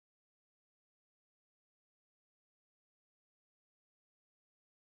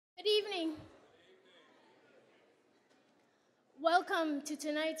Good evening. Welcome to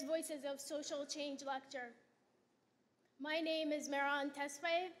tonight's Voices of Social Change lecture. My name is Meran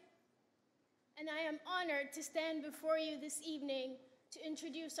Tesfaye, and I am honored to stand before you this evening to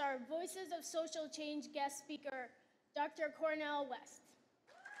introduce our Voices of Social Change guest speaker, Dr. Cornel West.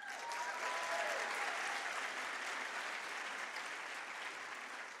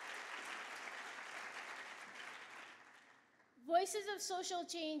 Voices of Social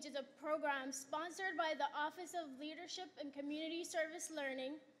Change is a program sponsored by the Office of Leadership and Community Service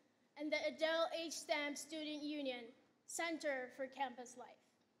Learning and the Adele H. Stamp Student Union Center for Campus Life.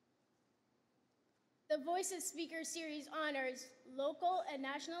 The Voices Speaker Series honors local and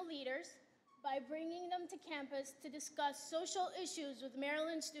national leaders by bringing them to campus to discuss social issues with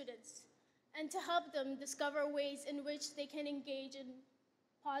Maryland students and to help them discover ways in which they can engage in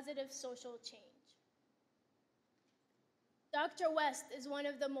positive social change. Dr. West is one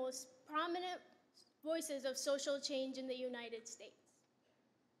of the most prominent voices of social change in the United States.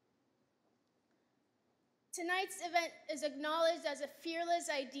 Tonight's event is acknowledged as a Fearless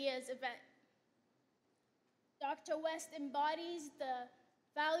Ideas event. Dr. West embodies the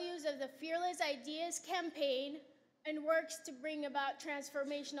values of the Fearless Ideas campaign and works to bring about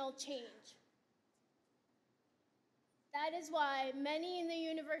transformational change. That is why many in the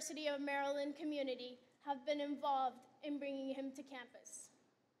University of Maryland community have been involved in bringing him to campus.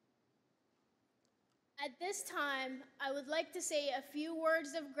 At this time, I would like to say a few words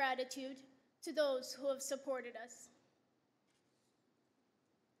of gratitude to those who have supported us.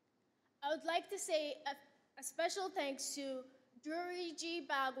 I would like to say a special thanks to Drury G.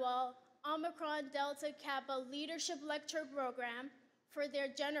 Bagwell, Omicron Delta Kappa Leadership Lecture Program for their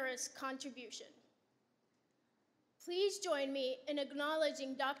generous contribution. Please join me in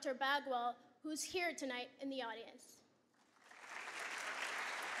acknowledging Dr. Bagwell, who's here tonight in the audience.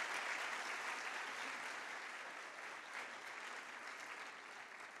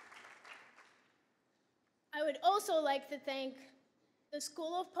 I would also like to thank the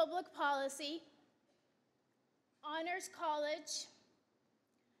School of Public Policy, Honors College,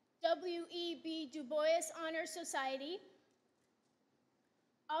 W.E.B. Du Bois Honor Society,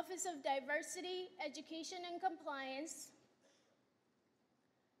 Office of Diversity, Education and Compliance,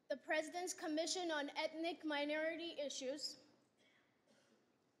 the President's Commission on Ethnic Minority Issues,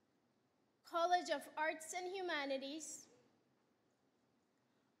 College of Arts and Humanities,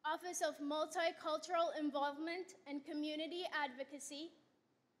 Office of Multicultural Involvement and Community Advocacy,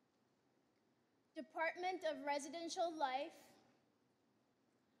 Department of Residential Life,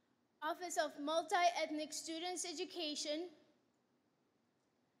 Office of Multi-Ethnic Students Education,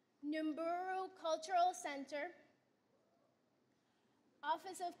 Numburu Cultural Center,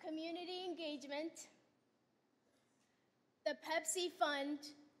 Office of Community Engagement, the Pepsi Fund,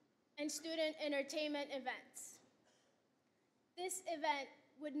 and Student Entertainment Events. This event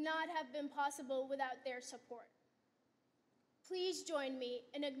would not have been possible without their support. Please join me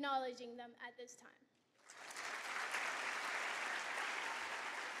in acknowledging them at this time.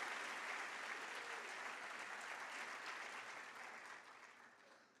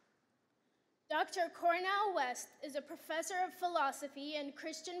 Dr. Cornel West is a professor of philosophy and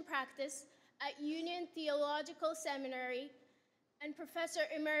Christian practice at Union Theological Seminary and professor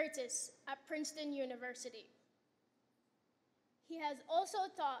emeritus at Princeton University. He has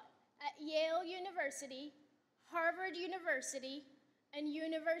also taught at Yale University, Harvard University, and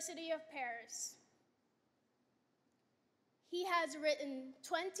University of Paris. He has written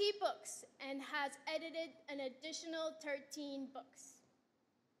 20 books and has edited an additional 13 books.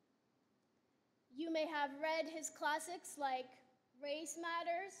 You may have read his classics like Race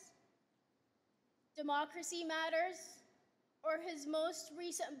Matters, Democracy Matters, or his most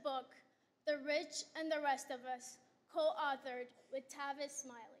recent book, The Rich and the Rest of Us, co-authored with Tavis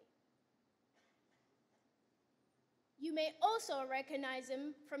Smiley. You may also recognize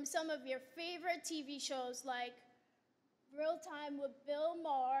him from some of your favorite TV shows like Real Time with Bill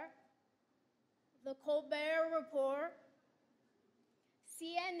Maher, The Colbert Report,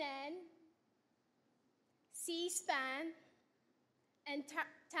 CNN, C-SPAN, and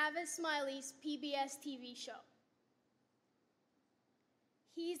Tavis Smiley's PBS TV show.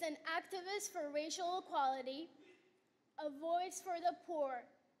 He's an activist for racial equality, a voice for the poor,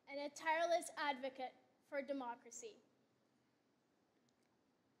 and a tireless advocate for democracy.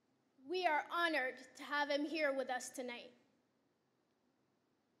 We are honored to have him here with us tonight.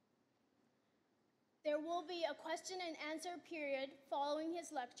 There will be a question and answer period following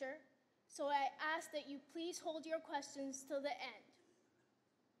his lecture, so I ask that you please hold your questions till the end.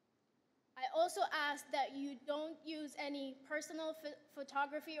 I also ask that you don't use any personal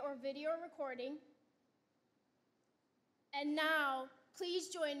photography or video recording. And now, please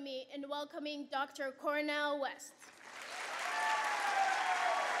join me in welcoming Dr. Cornel West.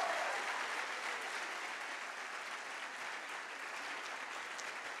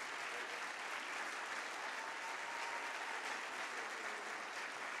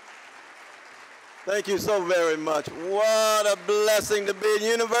 Thank you so very much. What a blessing to be at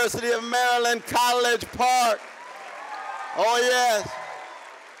University of Maryland, College Park. Oh, yes.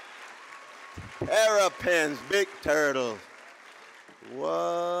 Terrapins, big turtles.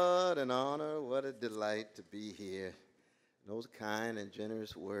 What an honor, what a delight to be here. Those kind and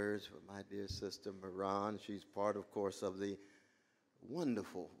generous words from my dear sister, Moran. She's part, of course, of the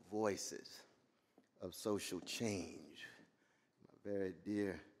wonderful voices of social change. My very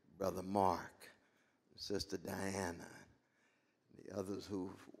dear brother Mark. Sister Diana, and the others who've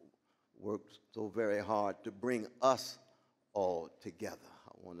worked so very hard to bring us all together.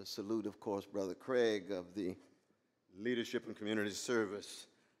 I want to salute, of course, Brother Craig of the Leadership and Community Service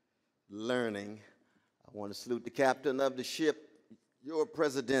Learning. I want to salute the captain of the ship, your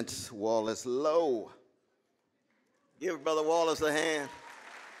President, Wallace Lowe. Give Brother Wallace a hand.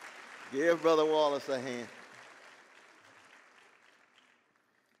 Give Brother Wallace a hand.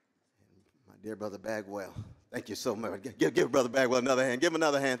 Dear Brother Bagwell, thank you so much. Give Brother Bagwell another hand. Give him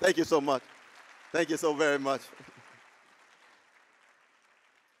another hand. Thank you so much. Thank you so very much.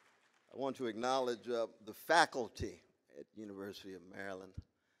 I want to acknowledge the faculty at University of Maryland,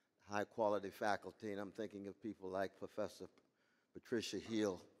 high-quality faculty, and I'm thinking of people like Professor Patricia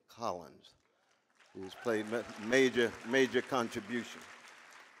Hill Collins, who's played major contribution.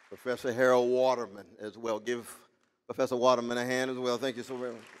 Professor Harold Waterman as well. Give Professor Waterman a hand as well. Thank you so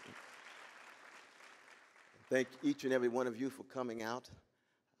very much. Thank each and every one of you for coming out.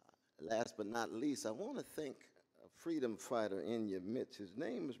 Last but not least, I want to thank a freedom fighter in your midst. His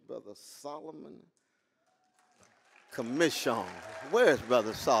name is Brother Solomon Commission. Where is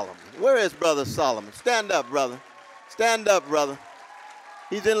Brother Solomon? Where is Brother Solomon? Stand up, brother. Stand up, brother.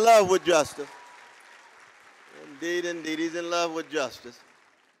 He's in love with justice. Indeed, indeed, he's in love with justice.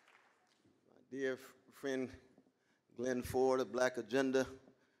 My dear friend Glenn Ford of Black Agenda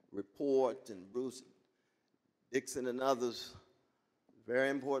Report and Bruce Dixon and others, very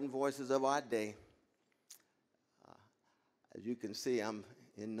important voices of our day. As you can see, I'm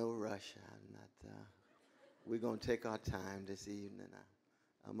in no rush. We're going to take our time this evening.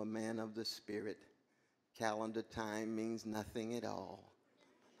 I'm a man of the spirit. Calendar time means nothing at all.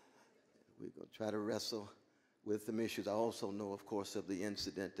 We're going to try to wrestle with some issues. I also know, of course, of the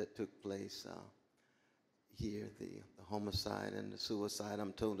incident that took place here, the homicide and the suicide.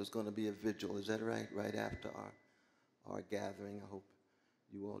 I'm told there's going to be a vigil. Is that right? Right after our gathering. I hope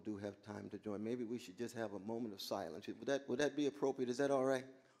you all do have time to join. Maybe we should just have a moment of silence. Would that be appropriate? Is that all right?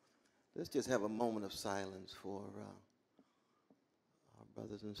 Let's just have a moment of silence for our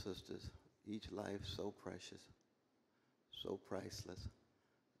brothers and sisters. Each life so precious, so priceless,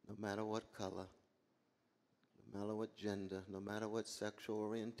 no matter what color, no matter what gender, no matter what sexual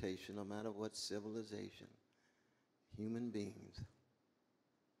orientation, no matter what civilization, human beings.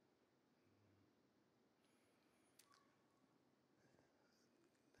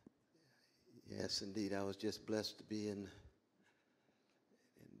 Yes, indeed. I was just blessed to be in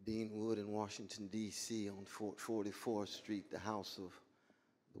Deanwood in Washington, D.C. on 44th Street, the house of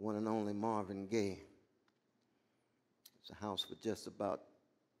the one and only Marvin Gaye. It's a house with just about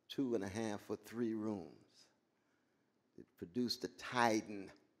 2.5 or 3 rooms. It produced a titan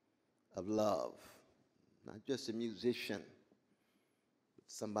of love, not just a musician, but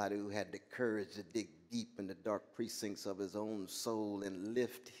somebody who had the courage to dig deep in the dark precincts of his own soul and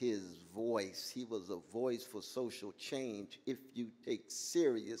lift his voice. He was a voice for social change. If you take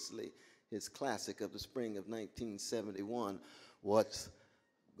seriously his classic of the spring of 1971, What's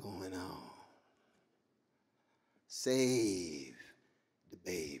Going On? Save the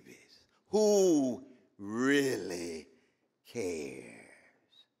babies. Who really cares?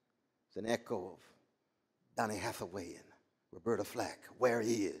 It's an echo of Donny Hathaway and Roberta Flack. Where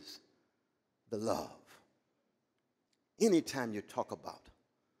is the love? Anytime you talk about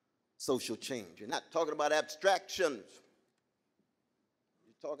social change, you're not talking about abstractions.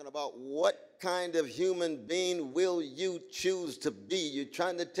 You're talking about what kind of human being will you choose to be. You're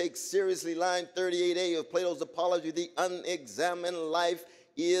trying to take seriously line 38A of Plato's Apology. The unexamined life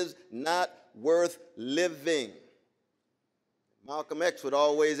is not worth living. Malcolm X would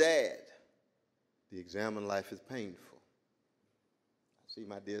always add, the examined life is painful. See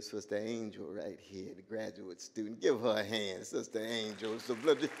my dear Sister Angel right here, the graduate student. Give her a hand, Sister Angel. So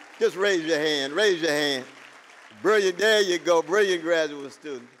just raise your hand, raise your hand. Brilliant, there you go, brilliant graduate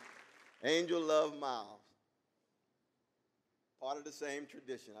student. Angel Love Miles. Part of the same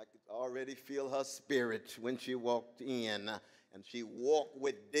tradition. I could already feel her spirit when she walked in, and she walked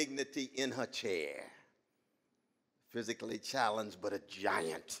with dignity in her chair. Physically challenged, but a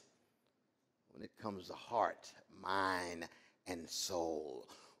giant when it comes to heart, mind, and soul.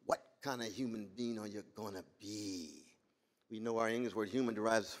 What kind of human being are you going to be? We know our English word human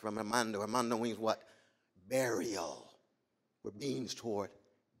derives from amando. Amando means what? Burial. We're beings toward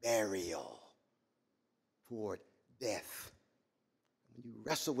burial, toward death. When you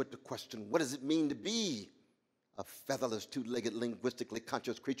wrestle with the question, what does it mean to be a featherless, two-legged, linguistically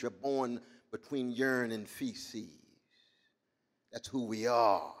conscious creature born between urine and feces? That's who we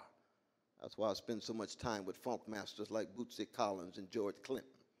are. That's why I spend so much time with funk masters like Bootsy Collins and George Clinton,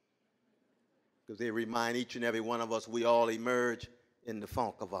 because they remind each and every one of us we all emerge in the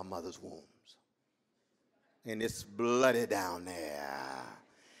funk of our mother's wombs. And it's bloody down there.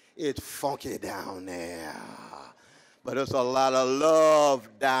 It's funky down there. But there's a lot of love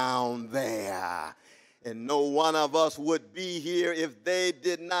down there. And no one of us would be here if they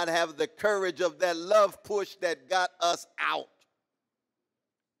did not have the courage of that love push that got us out.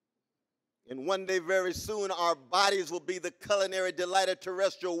 And one day very soon, our bodies will be the culinary delight of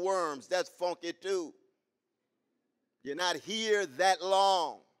terrestrial worms. That's funky too. You're not here that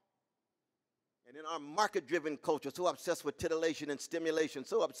long. And in our market-driven culture, so obsessed with titillation and stimulation,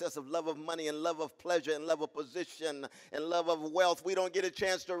 so obsessed with love of money and love of pleasure and love of position and love of wealth, we don't get a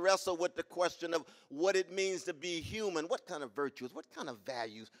chance to wrestle with the question of what it means to be human. What kind of virtues, what kind of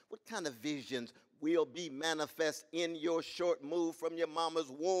values, what kind of visions will be manifest in your short move from your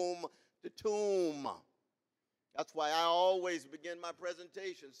mama's womb to tomb? That's why I always begin my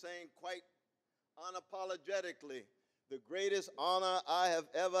presentation saying quite unapologetically, the greatest honor I have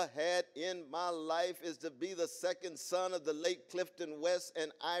ever had in my life is to be the second son of the late Clifton West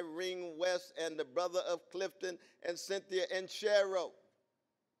and Irene West and the brother of Clifton and Cynthia and Cheryl.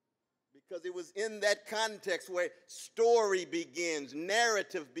 Because it was in that context where story begins,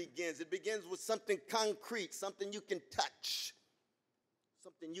 narrative begins. It begins with something concrete, something you can touch,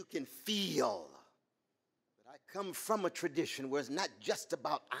 something you can feel. But I come from a tradition where it's not just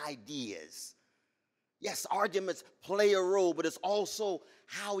about ideas. Yes, arguments play a role, but it's also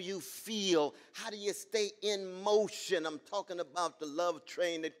how you feel. How do you stay in motion? I'm talking about the love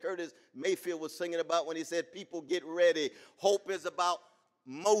train that Curtis Mayfield was singing about when he said, people get ready. Hope is about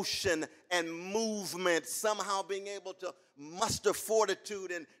motion and movement, somehow being able to muster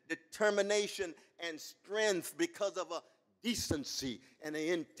fortitude and determination and strength because of a decency and an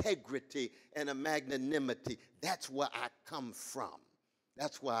integrity and a magnanimity. That's where I come from.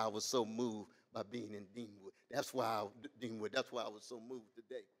 That's why I was so moved by being in Deanwood. That's why I was so moved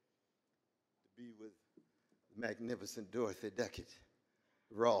today to be with magnificent Dorothy Duckett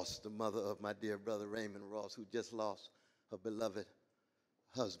Ross, the mother of my dear brother Raymond Ross, who just lost her beloved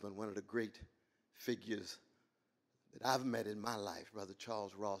husband, one of the great figures that I've met in my life, Brother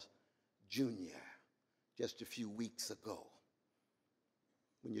Charles Ross Jr., just a few weeks ago.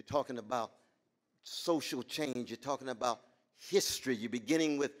 When you're talking about social change, you're talking about history, you're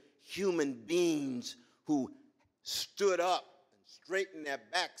beginning with human beings who stood up and straightened their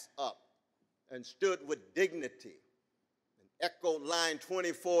backs up and stood with dignity and echoed line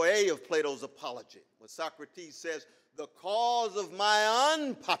 24a of Plato's Apology, where Socrates says, the cause of my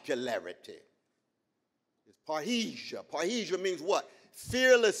unpopularity is parrhesia. Parrhesia means what?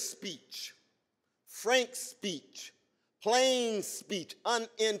 Fearless speech, frank speech, plain speech,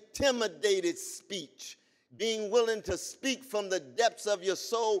 unintimidated speech, being willing to speak from the depths of your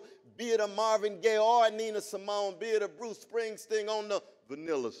soul, be it a Marvin Gaye or a Nina Simone, be it a Bruce Springsteen on the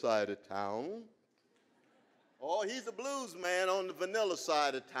vanilla side of town. Or he's a blues man on the vanilla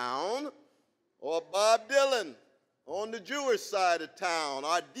side of town. Or Bob Dylan on the Jewish side of town.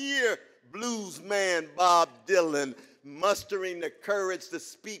 Our dear blues man Bob Dylan, mustering the courage to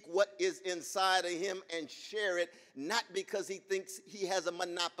speak what is inside of him and share it, not because he thinks he has a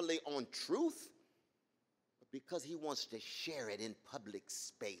monopoly on truth, because he wants to share it in public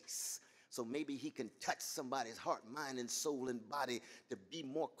space. So maybe he can touch somebody's heart, mind, and soul and body to be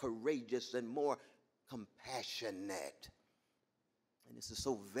more courageous and more compassionate. And this is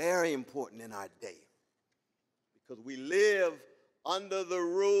so very important in our day because we live under the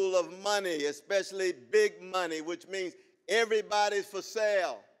rule of money, especially big money, which means everybody's for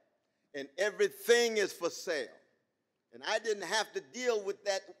sale and everything is for sale. And I didn't have to deal with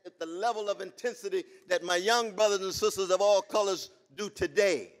that at the level of intensity that my young brothers and sisters of all colors do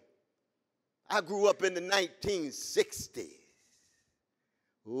today. I grew up in the 1960s.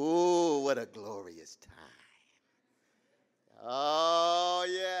 Oh, what a glorious time. Oh,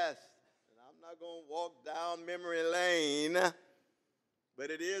 yes. And I'm not going to walk down memory lane,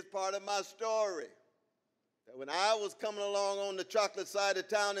 but it is part of my story. That when I was coming along on the chocolate side of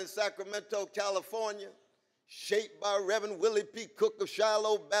town in Sacramento, California, shaped by Reverend Willie P. Cook of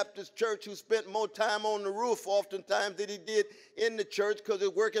Shiloh Baptist Church, who spent more time on the roof oftentimes than he did in the church because he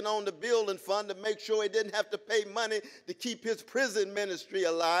was working on the building fund to make sure he didn't have to pay money to keep his prison ministry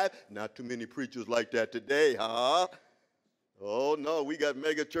alive. Not too many preachers like that today, huh? Oh, no, we got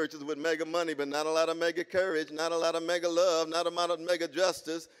mega churches with mega money, but not a lot of mega courage, not a lot of mega love, not a lot of mega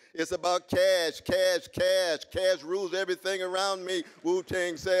justice. It's about cash, cash, cash. Cash rules everything around me,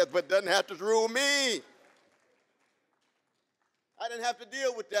 Wu-Tang says, but doesn't have to rule me. I didn't have to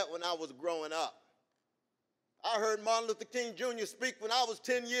deal with that when I was growing up. I heard Martin Luther King Jr. speak when I was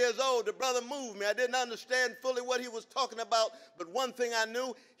 10 years old. The brother moved me. I didn't understand fully what he was talking about, but one thing I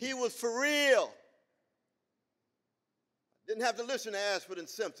knew, he was for real. I didn't have to listen to Ashford and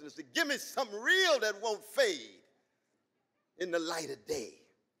Simpson. It's to give me something real that won't fade in the light of day.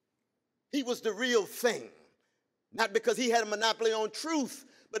 He was the real thing, not because he had a monopoly on truth,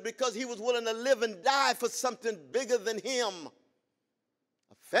 but because he was willing to live and die for something bigger than him.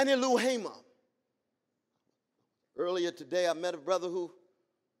 Fannie Lou Hamer. Earlier today, I met a brother who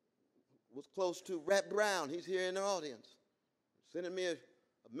was close to Rat Brown. He's here in the audience, sending me a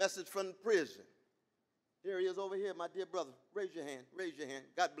message from the prison. Here he is over here, my dear brother. Raise your hand. Raise your hand.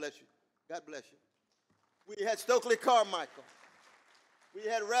 God bless you. God bless you. We had Stokely Carmichael. We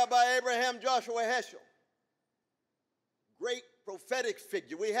had Rabbi Abraham Joshua Heschel. Great prophetic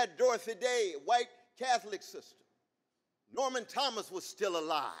figure. We had Dorothy Day, white Catholic sister. Norman Thomas was still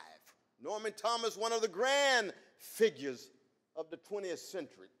alive. Norman Thomas, one of the grand figures of the 20th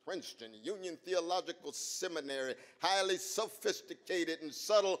century. Princeton, Union Theological Seminary, highly sophisticated and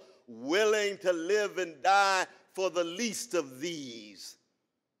subtle, willing to live and die for the least of these.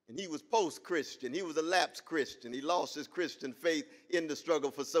 And he was post-Christian. He was a lapsed Christian. He lost his Christian faith in the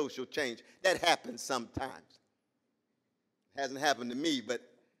struggle for social change. That happens sometimes. It hasn't happened to me, but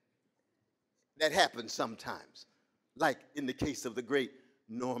that happens sometimes. Like in the case of the great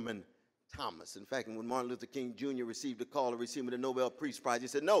Norman Thomas. In fact, when Martin Luther King Jr. received a call to receive the Nobel Peace Prize, he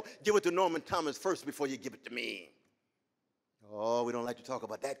said, no, give it to Norman Thomas first before you give it to me. Oh, we don't like to talk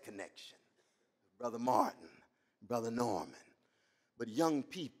about that connection. Brother Martin, Brother Norman. But young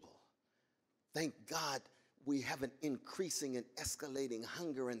people, thank God we have an increasing and escalating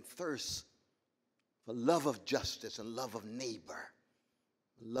hunger and thirst for love of justice and love of neighbor.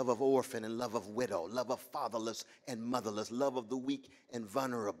 Love of orphan and love of widow, love of fatherless and motherless, love of the weak and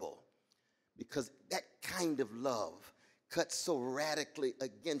vulnerable. Because that kind of love cuts so radically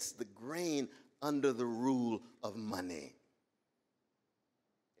against the grain under the rule of money.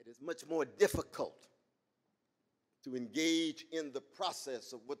 It is much more difficult to engage in the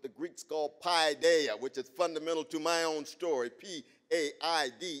process of what the Greeks call paideia, which is fundamental to my own story, P-A-I-D-E-I-A,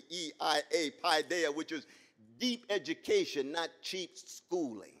 paideia, which is deep education, not cheap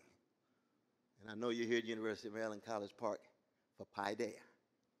schooling. And I know you're here at the University of Maryland, College Park for paideia,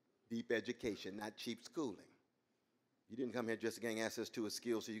 deep education, not cheap schooling. You didn't come here just to gain access to a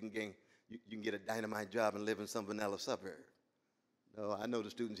skill so you can get a dynamite job and live in some vanilla suburb. No, I know the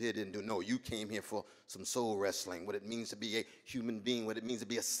students here didn't do. No, you came here for some soul wrestling, what it means to be a human being, what it means to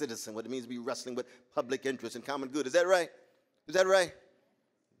be a citizen, what it means to be wrestling with public interest and common good. Is that right? Is that right?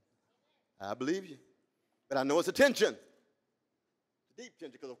 I believe you. But I know it's a tension. It's a deep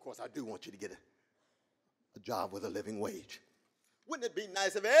tension because, of course, I do want you to get a job with a living wage. Wouldn't it be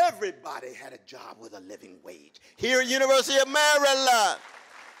nice if everybody had a job with a living wage? Here at University of Maryland,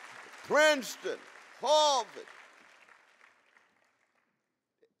 Princeton, Harvard,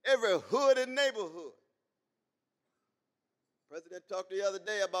 every hood and neighborhood. The president talked the other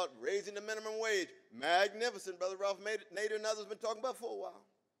day about raising the minimum wage. Magnificent. Brother Ralph Nader and others have been talking about for a while.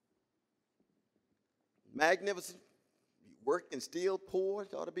 Magnificent. Work and steal poor.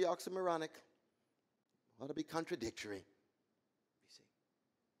 It ought to be oxymoronic. It ought to be contradictory. You see.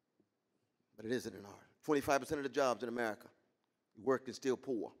 But it isn't in ours. 25% of the jobs in America, work and steal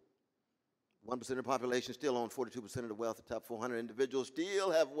poor. 1% of the population still own 42% of the wealth. The top 400 individuals still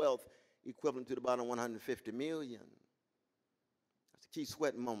have wealth equivalent to the bottom 150 million. That's a key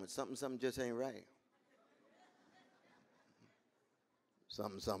sweating moment. Something just ain't right.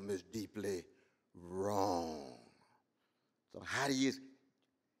 Something is deeply wrong. So how do you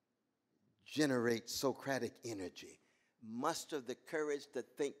generate Socratic energy? muster the courage to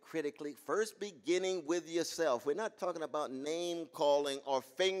think critically, first beginning with yourself. We're not talking about name calling or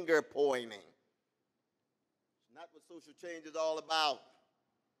finger pointing. It's not what social change is all about.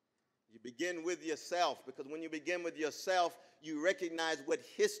 You begin with yourself, because when you begin with yourself, you recognize what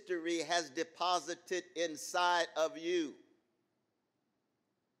history has deposited inside of you.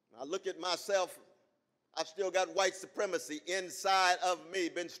 When I look at myself, I've still got white supremacy inside of me.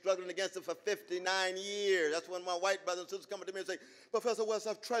 Been struggling against it for 59 years. That's when my white brothers and sisters come to me and say, Professor West,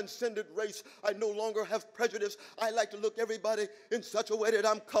 I've transcended race. I no longer have prejudice. I like to look everybody in such a way that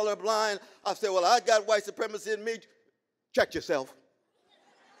I'm colorblind. I say, well, I got white supremacy in me. Check yourself.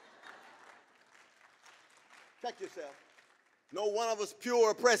 Check yourself. No one of us pure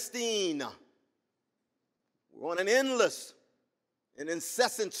or pristine. We're on an endless and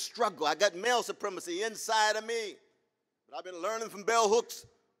incessant struggle. I got male supremacy inside of me. But I've been learning from Bell Hooks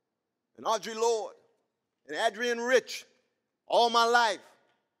and Audre Lorde and Adrienne Rich all my life.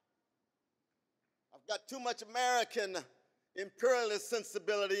 I've got too much American imperialist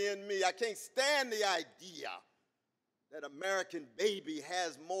sensibility in me. I can't stand the idea that American baby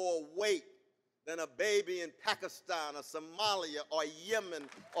has more weight than a baby in Pakistan or Somalia or Yemen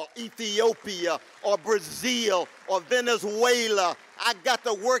or Ethiopia or Brazil or Venezuela. I got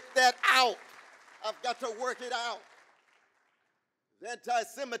to work that out. I've got to work it out. There's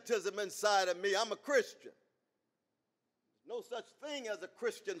anti-Semitism inside of me. I'm a Christian. There's no such thing as a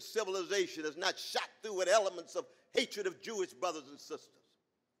Christian civilization that's not shot through with elements of hatred of Jewish brothers and sisters.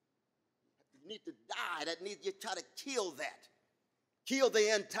 You need to die. You try to kill that. Kill the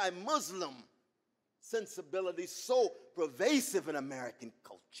anti-Muslim sensibility so pervasive in American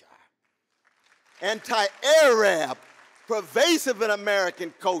culture. Anti-Arab, pervasive in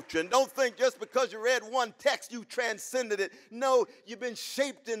American culture. And don't think just because you read one text you transcended it. No, you've been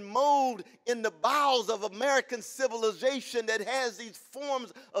shaped and molded in the bowels of American civilization that has these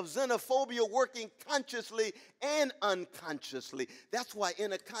forms of xenophobia working consciously and unconsciously. That's why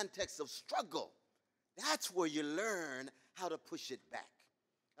in a context of struggle, that's where you learn how to push it back.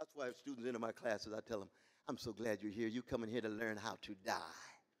 That's why if students enter my classes, I tell them, I'm so glad you're here. You're coming here to learn how to die.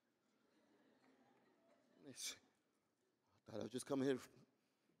 I thought I was just coming here to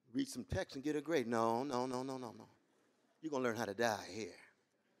read some text and get a grade. No. You're going to learn how to die here.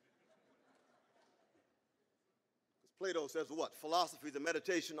 Plato says what? Philosophy is a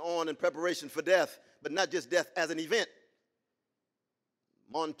meditation on and preparation for death, but not just death as an event.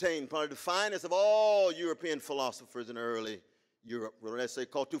 Montaigne, probably the finest of all European philosophers in early Europe, when they say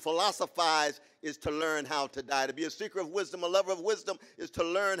called to philosophize is to learn how to die. To be a seeker of wisdom, a lover of wisdom, is to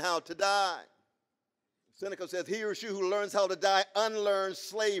learn how to die. Seneca says, he or she who learns how to die unlearns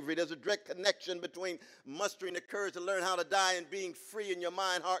slavery. There's a direct connection between mustering the courage to learn how to die and being free in your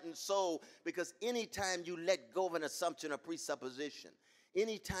mind, heart, and soul. Because anytime you let go of an assumption or presupposition,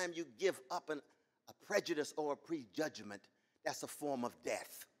 anytime you give up a prejudice or a prejudgment, that's a form of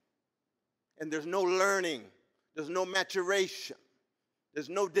death. And there's no learning. There's no maturation. There's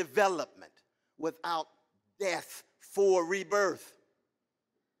no development without death for rebirth.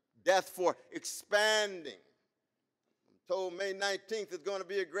 Death for expanding. I'm told May 19th is going to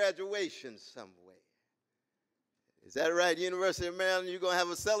be a graduation somewhere. Is that right? University of Maryland, you're going to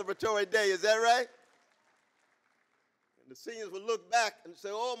have a celebratory day. Is that right? And the seniors will look back and say,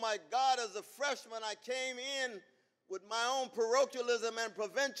 oh my God, as a freshman I came in with my own parochialism and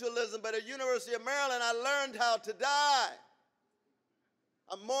provincialism, but at University of Maryland, I learned how to die.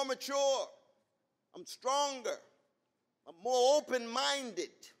 I'm more mature. I'm stronger. I'm more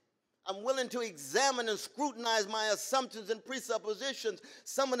open-minded. I'm willing to examine and scrutinize my assumptions and presuppositions.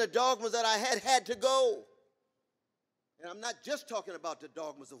 Some of the dogmas that I had to go. And I'm not just talking about the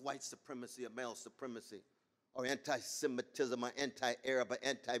dogmas of white supremacy or male supremacy or anti-Semitism or anti-Arab or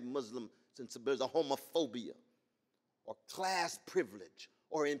anti-Muslim sensibility or homophobia, or class privilege,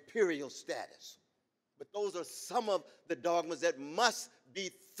 or imperial status. But those are some of the dogmas that must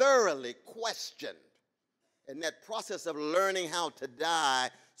be thoroughly questioned. And that process of learning how to die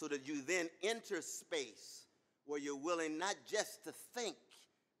so that you then enter space where you're willing not just to think,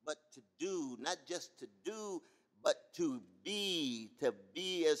 but to do, not just to do, but to be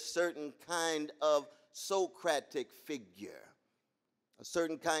a certain kind of Socratic figure, a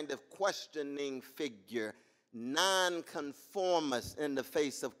certain kind of questioning figure, nonconformist in the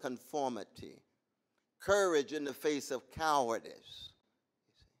face of conformity, courage in the face of cowardice,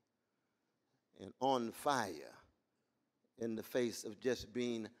 and on fire in the face of just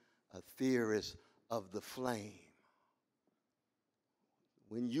being a theorist of the flame.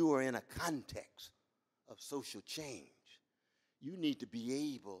 When you are in a context of social change, you need to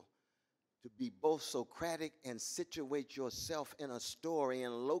be able to be both Socratic and situate yourself in a story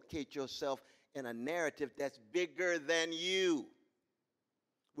and locate yourself in a narrative that's bigger than you,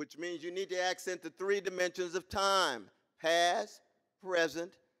 which means you need to accent the three dimensions of time: past,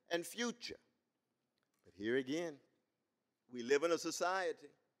 present, and future. But here again, we live in a society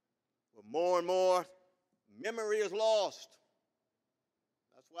where more and more memory is lost.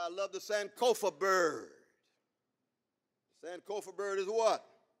 That's why I love the Sankofa bird. The Sankofa bird is what?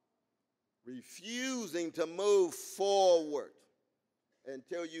 Refusing to move forward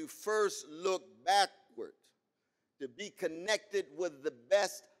until you first look backward to be connected with the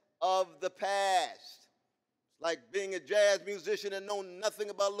best of the past. It's like being a jazz musician and know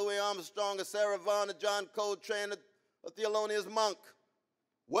nothing about Louis Armstrong or Sarah Vaughan or John Coltrane or Thelonious Monk.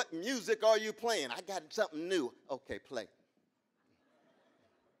 What music are you playing? I got something new. Okay, play.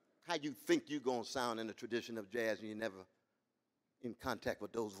 How you think you're going to sound in the tradition of jazz and you're never in contact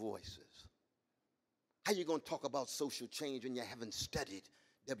with those voices? How you going to talk about social change when you haven't studied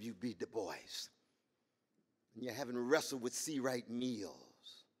W.B. Du Bois? And you haven't wrestled with C. Wright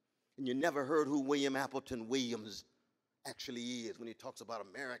Mills? And you never heard who William Appleton Williams actually is when he talks about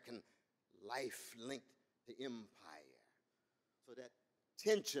American life linked to empire? So that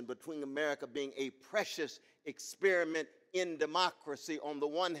tension between America being a precious experiment in democracy on the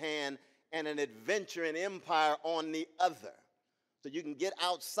one hand and an adventure in empire on the other. So you can get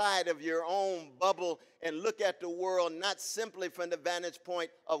outside of your own bubble and look at the world not simply from the vantage point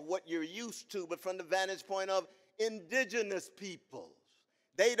of what you're used to, but from the vantage point of indigenous peoples.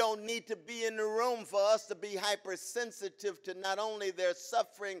 They don't need to be in the room for us to be hypersensitive to not only their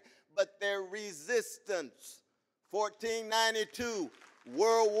suffering, but their resistance. 1492,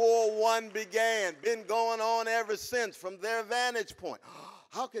 World War I began, been going on ever since from their vantage point.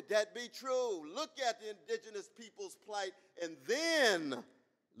 How could that be true? Look at the indigenous people's plight and then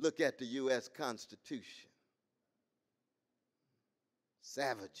look at the U.S. Constitution.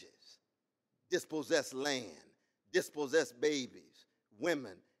 Savages, dispossessed land, dispossessed babies,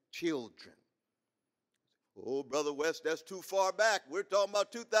 women, children. Oh, Brother West, that's too far back. We're talking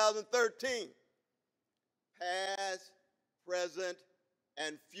about 2013. Past, present,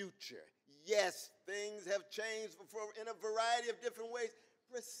 and future. Yes, things have changed in a variety of different ways,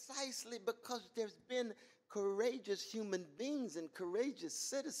 precisely because there's been courageous human beings and courageous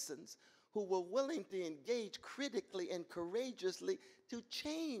citizens who were willing to engage critically and courageously to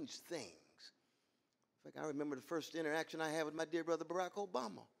change things. In fact, I remember the first interaction I had with my dear brother Barack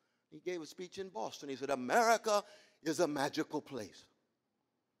Obama. He gave a speech in Boston. He said, "America is a magical place."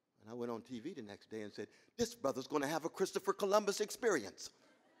 And I went on TV the next day and said, "This brother's going to have a Christopher Columbus experience.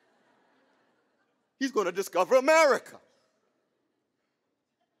 He's going to discover America."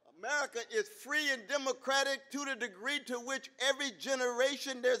 America is free and democratic to the degree to which every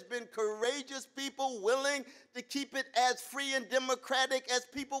generation there's been courageous people willing to keep it as free and democratic as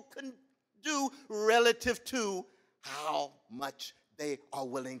people can do relative to how much they are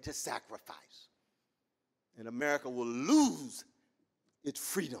willing to sacrifice. And America will lose its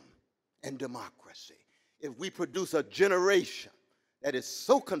freedom and democracy if we produce a generation that is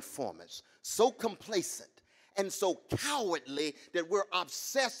so conformist, so complacent, and so cowardly that we're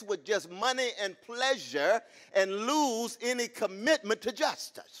obsessed with just money and pleasure and lose any commitment to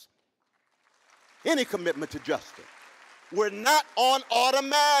justice. Any commitment to justice. We're not on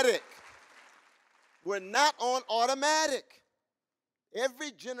automatic. We're not on automatic.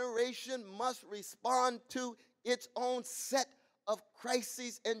 Every generation must respond to its own set of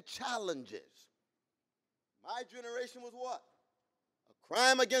crises and challenges. My generation was what?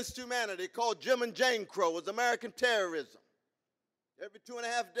 Crime against humanity called Jim and Jane Crow was American terrorism. Every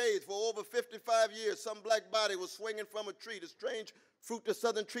 2.5 days for over 55 years, some black body was swinging from a tree. The strange fruit the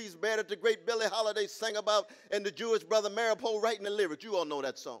southern trees bear that the great Billie Holiday sang about and the Jewish brother Maripol writing the lyrics. You all know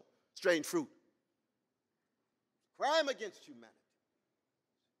that song, Strange Fruit. Crime against humanity.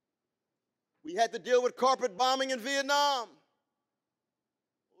 We had to deal with carpet bombing in Vietnam.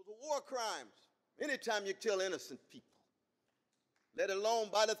 Those were war crimes. Anytime you kill innocent people, let alone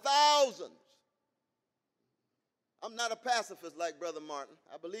by the thousands. I'm not a pacifist like Brother Martin.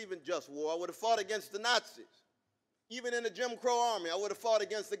 I believe in just war. I would have fought against the Nazis. Even in the Jim Crow army, I would have fought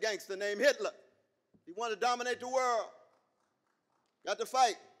against a gangster named Hitler. He wanted to dominate the world. Got to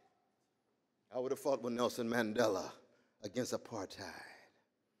fight. I would have fought with Nelson Mandela against apartheid.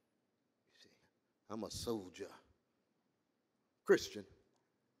 You see, I'm a soldier, Christian,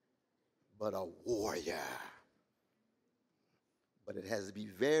 but a warrior. But it has to be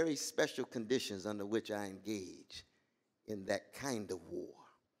very special conditions under which I engage in that kind of war.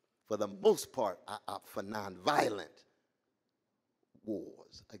 For the most part, I opt for nonviolent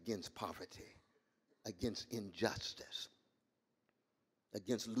wars against poverty, against injustice,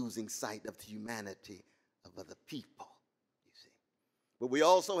 against losing sight of the humanity of other people, you see. But we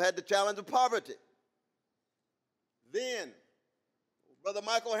also had the challenge of poverty. Then, Brother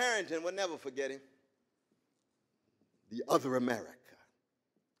Michael Harrington, we'll never forget him. The Other America,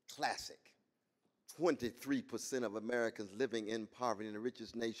 classic. 23% of Americans living in poverty in the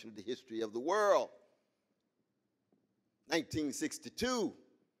richest nation of the history of the world. 1962.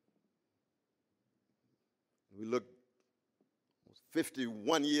 We look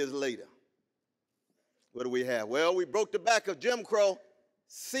 51 years later. What do we have? Well, we broke the back of Jim Crow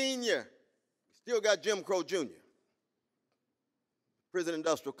Senior. We still got Jim Crow Junior. Prison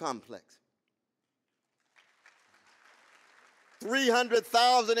industrial complex.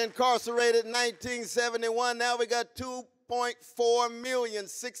 300,000 incarcerated in 1971. Now we got 2.4 million,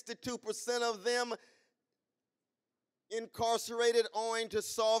 62% of them incarcerated owing to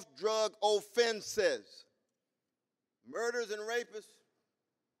soft drug offenses. Murders and rapists,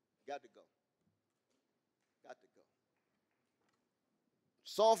 got to go. Got to go.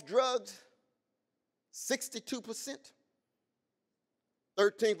 Soft drugs, 62%.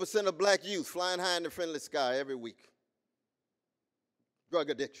 13% of black youth flying high in the friendly sky every week. Drug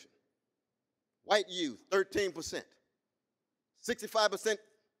addiction. White youth, 13%. 65% of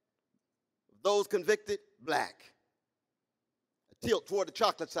those convicted, black. A tilt toward the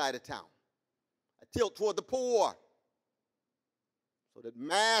chocolate side of town. A tilt toward the poor. So that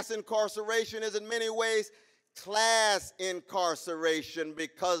mass incarceration is in many ways class incarceration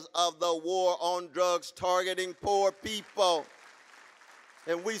because of the war on drugs targeting poor people.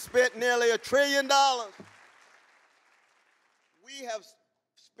 And we spent nearly $1 trillion. We have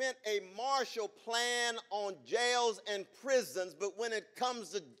spent a Marshall Plan on jails and prisons, but when it comes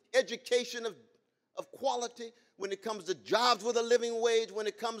to education of quality, when it comes to jobs with a living wage, when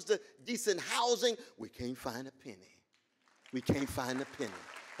it comes to decent housing, we can't find a penny. We can't find a penny.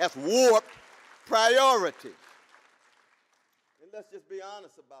 That's warped priorities. And let's just be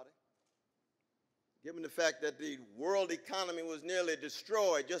honest about it. Given the fact that the world economy was nearly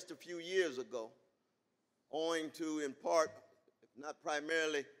destroyed just a few years ago, owing to, in part, if not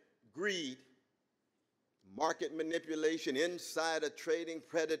primarily, greed, market manipulation, insider trading,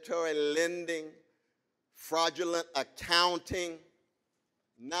 predatory lending, fraudulent accounting.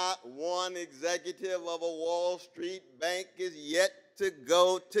 Not one executive of a Wall Street bank is yet to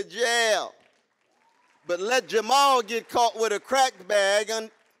go to jail. But let Jamal get caught with a crack bag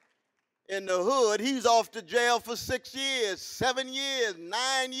in the hood, he's off to jail for 6 years, 7 years,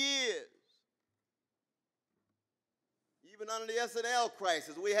 9 years. Even under the S&L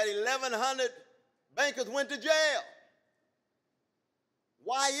crisis, we had 1,100 bankers went to jail.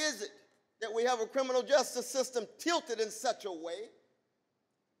 Why is it that we have a criminal justice system tilted in such a way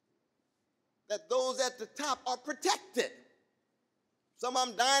that those at the top are protected? Some of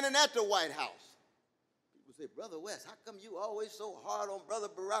them dining at the White House. People say, Brother West, how come you always so hard on Brother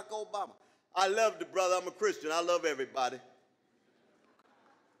Barack Obama? I love the brother. I'm a Christian. I love everybody.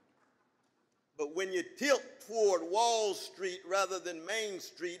 But when you tilt toward Wall Street rather than Main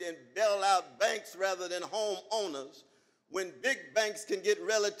Street and bail out banks rather than homeowners, when big banks can get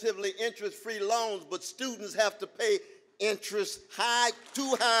relatively interest-free loans, but students have to pay interest,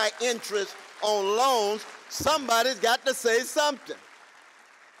 too high interest on loans, somebody's got to say something.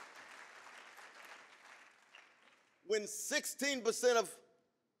 When 16% of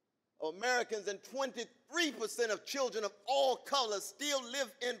Americans and 23% of children of all colors still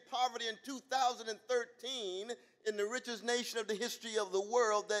live in poverty in 2013 in the richest nation of the history of the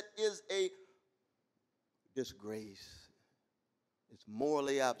world, that is a disgrace. It's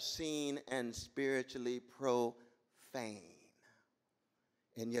morally obscene and spiritually profane.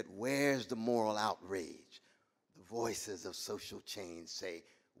 And yet, where's the moral outrage? The voices of social change say,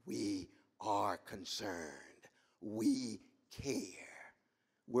 we are concerned. We care.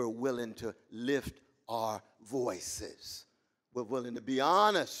 We're willing to lift our voices. We're willing to be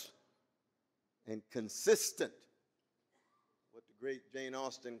honest and consistent. What the great Jane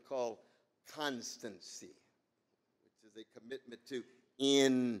Austen called constancy, which is a commitment to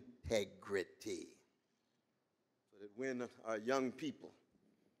integrity. So that when our young people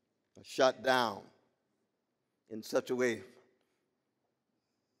are shot down in such a way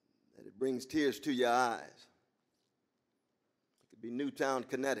that it brings tears to your eyes, be Newtown,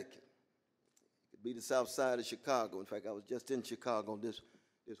 Connecticut. It could be the south side of Chicago. In fact, I was just in Chicago this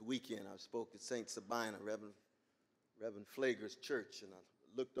weekend. I spoke at St. Sabina, Reverend Flager's church, and I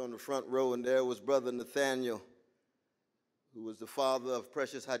looked on the front row, and there was Brother Nathaniel, who was the father of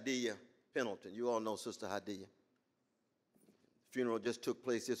Precious Hadiya Pendleton. You all know Sister Hadiya. funeral just took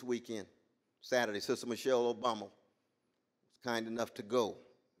place this weekend, Saturday. Sister Michelle Obama was kind enough to go.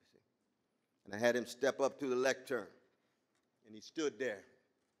 And I had him step up to the lectern, and he stood there,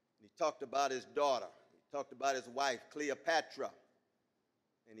 and he talked about his daughter. He talked about his wife, Cleopatra,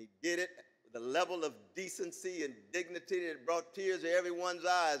 and he did it with a level of decency and dignity that brought tears to everyone's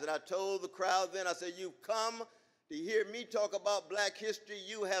eyes. And I told the crowd then, I said, you've come to hear me talk about black history.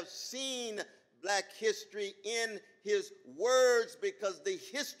 You have seen black history in his words, because the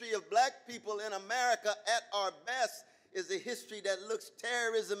history of black people in America at our best is a history that looks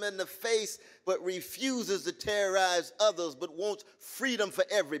terrorism in the face but refuses to terrorize others, but wants freedom for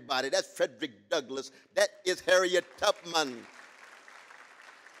everybody. That's Frederick Douglass. That is Harriet Tubman.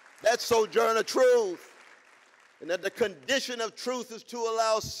 That's Sojourner Truth. And that the condition of truth is to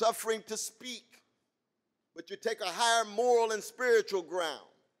allow suffering to speak, but you take a higher moral and spiritual ground.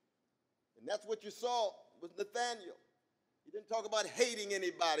 And that's what you saw with Nathaniel. He didn't talk about hating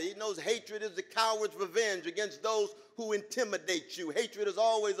anybody. He knows hatred is the coward's revenge against those who intimidate you. Hatred is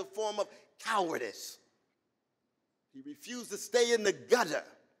always a form of cowardice. He refused to stay in the gutter,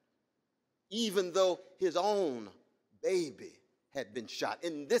 even though his own baby had been shot,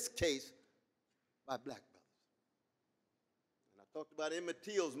 in this case, by black brothers. And I talked about Emmett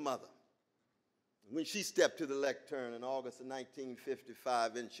Till's mother, when she stepped to the lectern in August of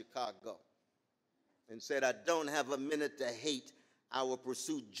 1955 in Chicago and said, I don't have a minute to hate. I will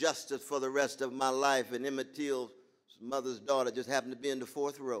pursue justice for the rest of my life. And Emmett Till's mother's daughter just happened to be in the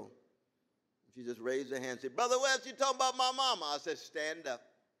fourth row. She just raised her hand and said, Brother West, you talking about my mama? I said, stand up.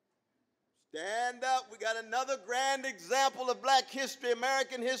 Stand up. We got another grand example of black history,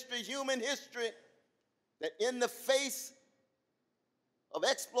 American history, human history, that in the face of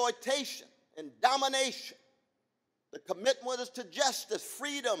exploitation and domination, the commitment is to justice,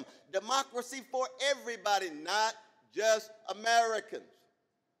 freedom, democracy for everybody, not just Americans.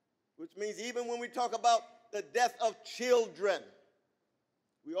 Which means even when we talk about the death of children,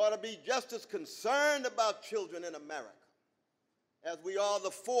 we ought to be just as concerned about children in America as we are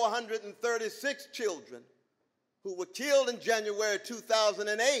the 436 children who were killed in January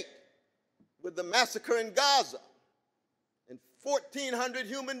 2008 with the massacre in Gaza, and 1,400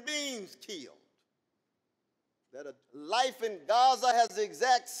 human beings killed. That a life in Gaza has the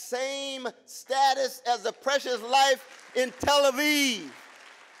exact same status as a precious life in Tel Aviv.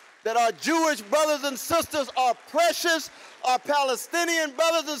 That our Jewish brothers and sisters are precious, our Palestinian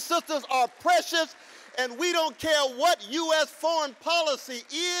brothers and sisters are precious, and we don't care what U.S. foreign policy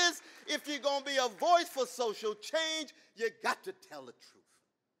is. If you're going to be a voice for social change, you got to tell the truth.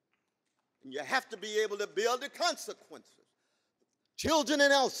 And you have to be able to build the consequences. Children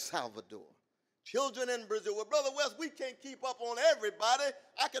in El Salvador, children in Brazil. Well, Brother West, we can't keep up on everybody.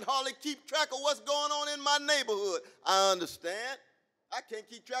 I can hardly keep track of what's going on in my neighborhood. I understand. I can't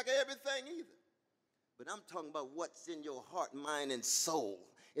keep track of everything either. But I'm talking about what's in your heart, mind, and soul,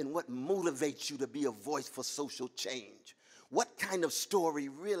 and what motivates you to be a voice for social change. What kind of story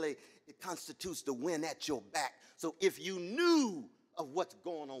really constitutes the wind at your back? So if you knew of what's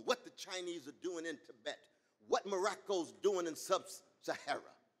going on, what the Chinese are doing in Tibet, what Morocco's doing in Sub-Sahara,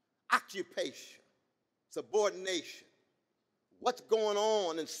 occupation, subordination, what's going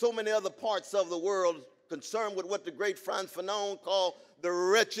on in so many other parts of the world concerned with what the great Frantz Fanon called the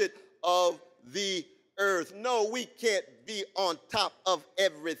wretched of the earth. No, we can't be on top of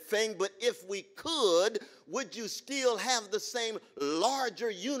everything, but if we could, would you still have the same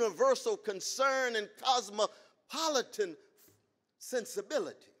larger universal concern and cosmopolitan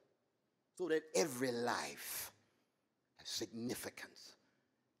sensibility so that every life has significance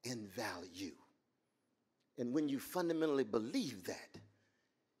and value? And when you fundamentally believe that,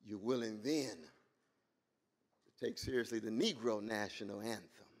 you're willing then to take seriously the Negro national anthem,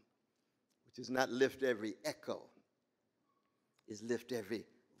 which is not lift every echo, is lift every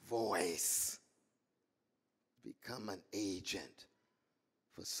voice. Become an agent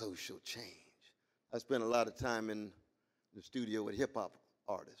for social change. I spent a lot of time in the studio with hip-hop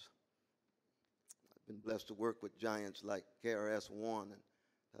artists. I've been blessed to work with giants like KRS-One and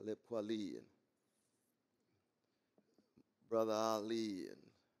Talib Kweli and Brother Ali and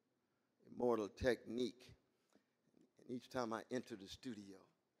Immortal Technique. And each time I enter the studio,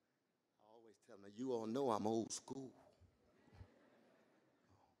 I always tell them, you all know I'm old school.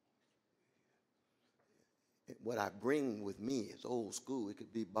 And what I bring with me is old school. It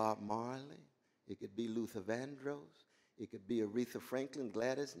could be Bob Marley. It could be Luther Vandross. It could be Aretha Franklin,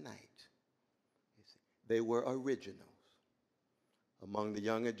 Gladys Knight. They were originals. Among the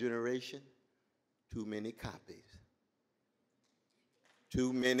younger generation, too many copies.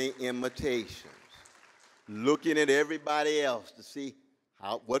 Too many imitations. looking at everybody else to see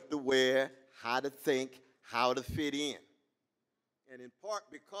what to wear, how to think, how to fit in. And in part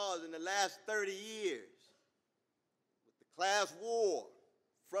because in the last 30 years, with the class war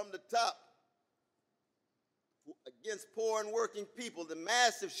from the top against poor and working people, the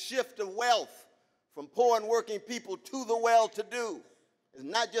massive shift of wealth from poor and working people to the well-to-do is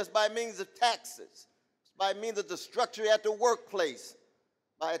not just by means of taxes, it's by means of the structure at the workplace,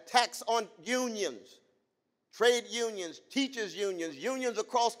 by a tax on unions, trade unions, teachers unions, unions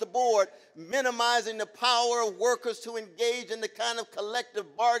across the board, minimizing the power of workers to engage in the kind of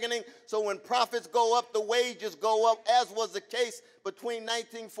collective bargaining so when profits go up, the wages go up, as was the case between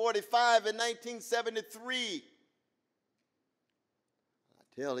 1945 and 1973.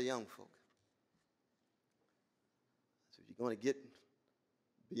 I tell the young folk, so if you're going to get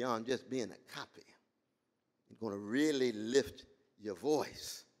beyond just being a copy, you're going to really lift your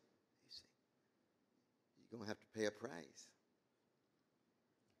voice. You're going to have to pay a price.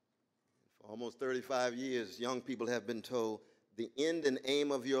 For almost 35 years, young people have been told the end and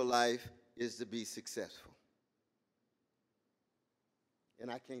aim of your life is to be successful. And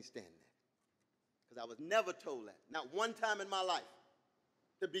I can't stand that. Because I was never told that. Not one time in my life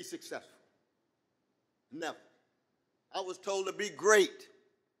to be successful. Never. I was told to be great.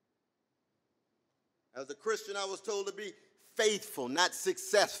 As a Christian, I was told to be faithful, not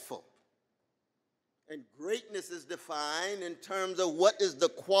successful. And greatness is defined in terms of what is the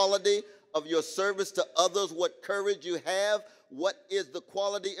quality of your service to others, what courage you have, what is the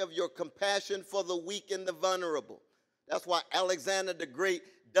quality of your compassion for the weak and the vulnerable. That's why Alexander the Great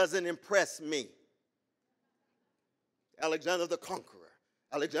doesn't impress me. Alexander the Conqueror,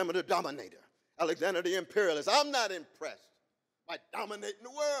 Alexander the Dominator, Alexander the Imperialist. I'm not impressed by dominating the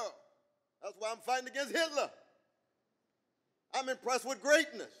world. That's why I'm fighting against Hitler. I'm impressed with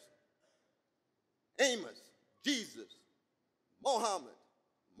greatness. Amos, Jesus, Mohammed,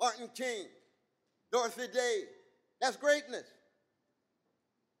 Martin King, Dorothy Day. That's greatness.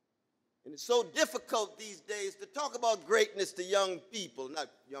 And it's so difficult these days to talk about greatness to young people, not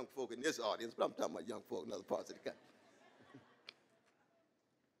young folk in this audience, but I'm talking about young folk in other parts of the country.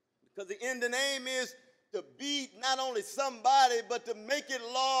 Because the end and aim is to be not only somebody, but to make it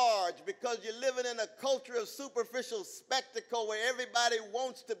large, because you're living in a culture of superficial spectacle where everybody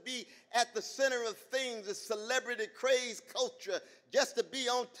wants to be at the center of things, a celebrity craze culture, just to be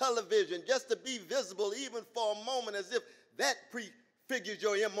on television, just to be visible even for a moment, as if that prefigures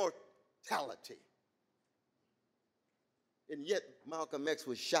your immortality. And yet Malcolm X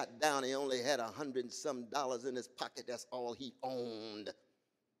was shot down. He only had $100 and some in his pocket. That's all he owned.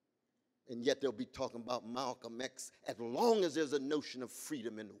 And yet they'll be talking about Malcolm X as long as there's a notion of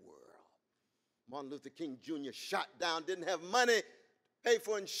freedom in the world. Martin Luther King Jr. shot down, didn't have money to pay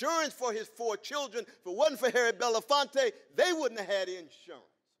for insurance for his 4 children. If it wasn't for Harry Belafonte, they wouldn't have had insurance.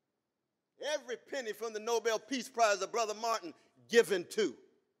 Every penny from the Nobel Peace Prize of Brother Martin given to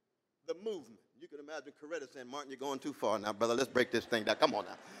the movement. You can imagine Coretta saying, Martin, you're going too far now, brother. Let's break this thing down. Come on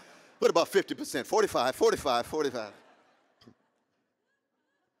now. Put about 50%, 45, 45, 45.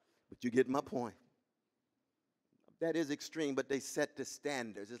 But you get my point. That is extreme, but they set the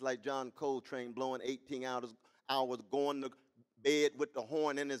standards. It's like John Coltrane blowing 18 hours going to bed with the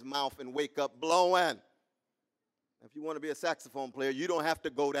horn in his mouth and wake up blowing. If you want to be a saxophone player, you don't have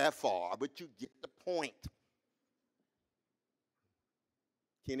to go that far, but you get the point.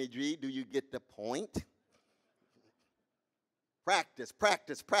 Kenny G, do you get the point? Practice,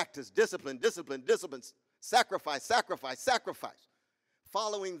 practice, practice, discipline, discipline, discipline, sacrifice, sacrifice, sacrifice.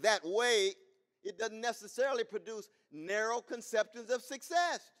 Following that way, it doesn't necessarily produce narrow conceptions of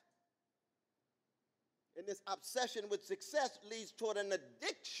success. And this obsession with success leads toward an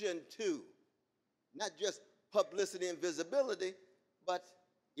addiction to not just publicity and visibility, but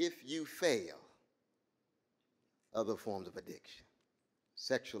if you fail, other forms of addiction,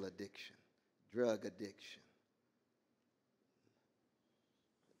 sexual addiction, drug addiction,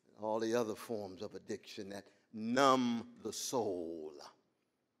 all the other forms of addiction that numb the soul.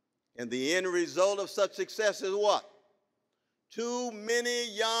 And the end result of such success is what? Too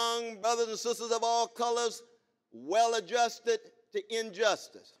many young brothers and sisters of all colors, well-adjusted to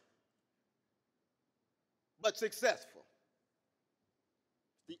injustice, but successful.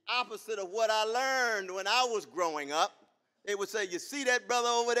 The opposite of what I learned when I was growing up. They would say, you see that brother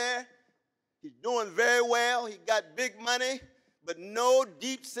over there? He's doing very well. He got big money, but no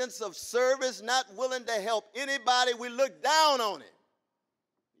deep sense of service, not willing to help anybody. We look down on him.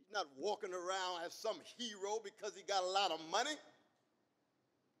 He's not walking around as some hero because he got a lot of money.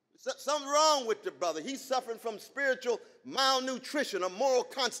 Something's wrong with the brother. He's suffering from spiritual malnutrition or moral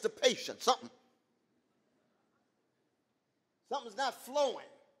constipation, something. Something's not flowing.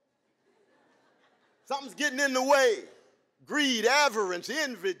 Something's getting in the way. Greed, avarice,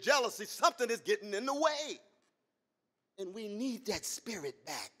 envy, jealousy, something is getting in the way. And we need that spirit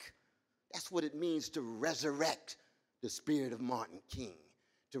back. That's what it means to resurrect the spirit of Martin King,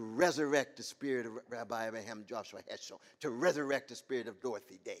 to resurrect the spirit of Rabbi Abraham Joshua Heschel, to resurrect the spirit of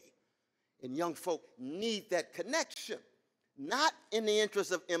Dorothy Day. And young folk need that connection, not in the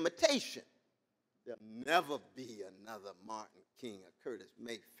interest of imitation. There'll never be another Martin King or Curtis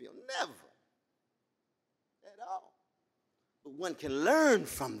Mayfield, never at all. But one can learn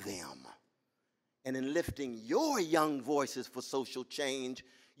from them. And in lifting your young voices for social change,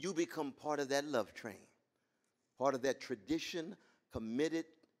 you become part of that love train, part of that tradition committed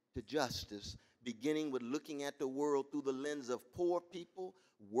to justice, beginning with looking at the world through the lens of poor people,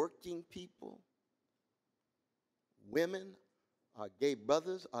 working people, women, our gay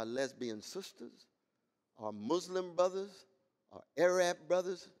brothers, our lesbian sisters, our Muslim brothers, our Arab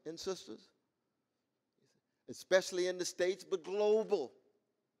brothers and sisters, especially in the States, but global.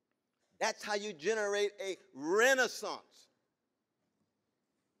 That's how you generate a renaissance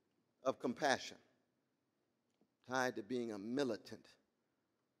of compassion, tied to being a militant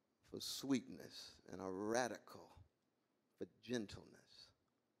for sweetness and a radical for gentleness,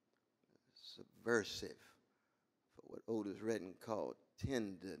 subversive for what Otis Redding called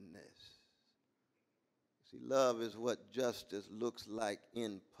tenderness. See, love is what justice looks like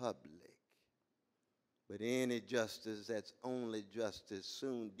in public. But any justice that's only justice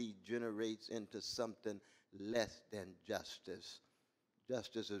soon degenerates into something less than justice.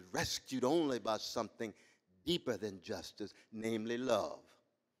 Justice is rescued only by something deeper than justice, namely love.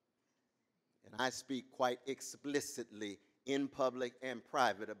 And I speak quite explicitly in public and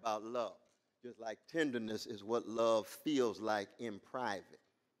private about love, just like tenderness is what love feels like in private.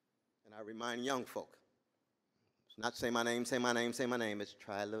 And I remind young folk, it's not say my name, say my name, say my name, it's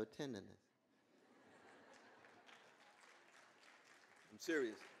try a little tenderness. I'm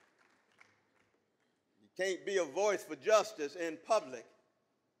serious. You can't be a voice for justice in public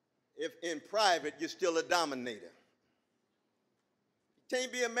if in private you're still a dominator. You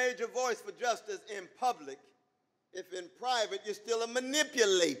can't be a major voice for justice in public if in private you're still a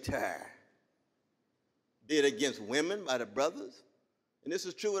manipulator. Be it against women by the brothers. And this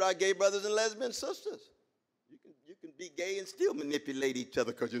is true with our gay brothers and lesbian sisters. You can be gay and still manipulate each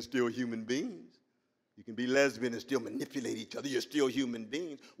other because you're still human beings. You can be lesbian and still manipulate each other. You're still human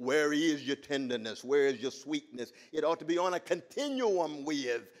beings. Where is your tenderness? Where is your sweetness? It ought to be on a continuum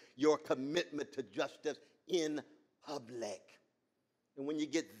with your commitment to justice in public. And when you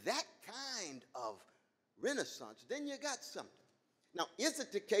get that kind of renaissance, then you got something. Now, is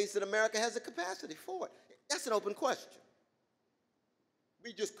it the case that America has the capacity for it? That's an open question.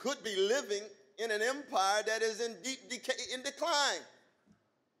 We just could be living in an empire that is in deep decay, in decline.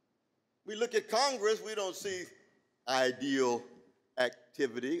 We look at Congress, we don't see ideal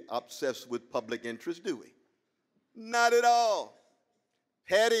activity obsessed with public interest, do we? Not at all.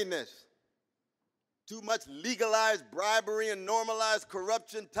 Pettiness. Too much legalized bribery and normalized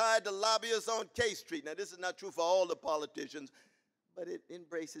corruption tied to lobbyists on K Street. Now, this is not true for all the politicians, but it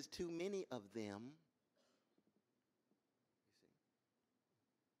embraces too many of them.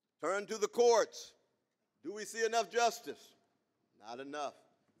 Turn to the courts. Do we see enough justice? Not enough.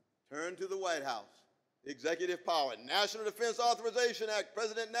 Turn to the White House. Executive power. National Defense Authorization Act.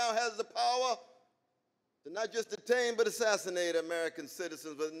 President now has the power to not just detain but assassinate American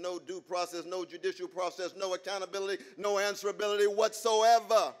citizens with no due process, no judicial process, no accountability, no answerability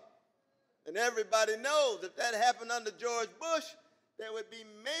whatsoever. And everybody knows if that happened under George Bush, there would be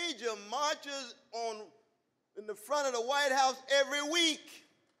major marches in the front of the White House every week.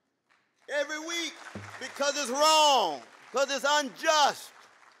 Every week, because it's wrong, because it's unjust.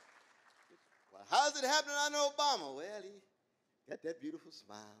 Well, how's it happening under Obama? Well, he got that beautiful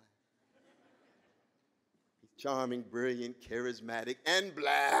smile. He's charming, brilliant, charismatic, and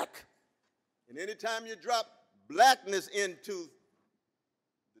black. And anytime you drop blackness into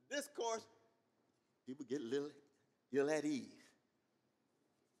the discourse, people get a little ill at ease.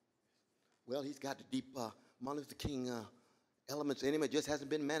 Well, he's got the deep Martin Luther King elements in him. It just hasn't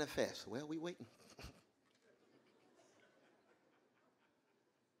been manifest. Well, we waiting.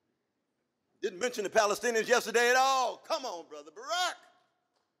 Didn't mention the Palestinians yesterday at all. Come on, Brother Barack.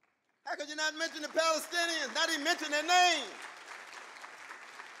 How could you not mention the Palestinians? Not even mention their name.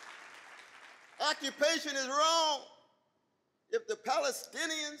 Occupation is wrong. If the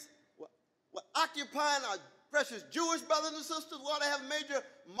Palestinians were occupying our precious Jewish brothers and sisters, we ought to have major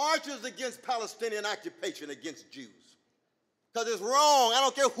marches against Palestinian occupation against Jews. Because it's wrong. I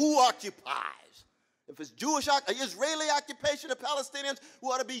don't care who occupies. If it's Jewish, Israeli occupation of Palestinians, we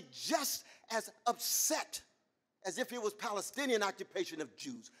ought to be just as upset as if it was Palestinian occupation of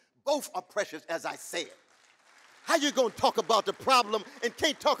Jews. Both are precious, as I said. How you going to talk about the problem and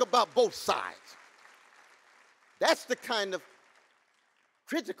can't talk about both sides? That's the kind of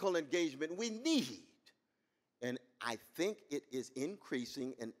critical engagement we need. And I think it is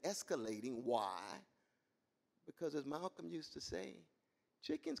increasing and escalating. Why? Because as Malcolm used to say,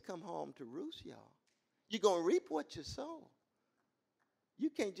 chickens come home to roost, y'all. You're going to reap what you sow. You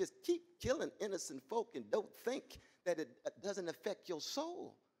can't just keep killing innocent folk and don't think that it doesn't affect your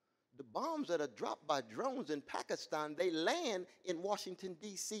soul. The bombs that are dropped by drones in Pakistan, they land in Washington,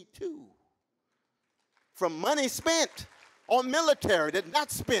 D.C. too. From money spent on military that's not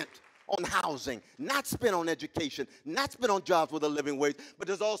spent on housing, not spent on education, not spent on jobs with a living wage, but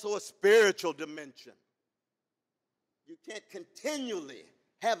there's also a spiritual dimension. You can't continually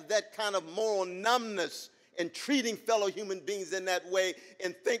have that kind of moral numbness in treating fellow human beings in that way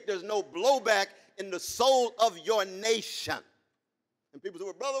and think there's no blowback in the soul of your nation. And people say,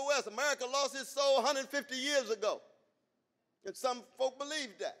 well, Brother West, America lost its soul 150 years ago. And some folk believe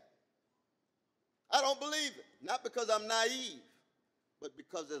that. I don't believe it. Not because I'm naive, but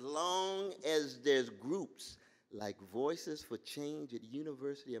because as long as there's groups like Voices for Change at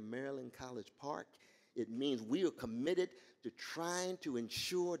University of Maryland College Park, it means we are committed to trying to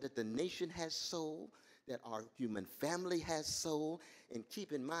ensure that the nation has soul, that our human family has soul, and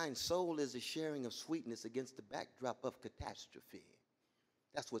keep in mind, soul is a sharing of sweetness against the backdrop of catastrophe.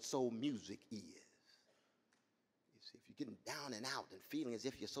 That's what soul music is. You see, if you're getting down and out and feeling as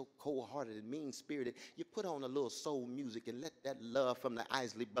if you're so cold-hearted and mean-spirited, you put on a little soul music and let that love from the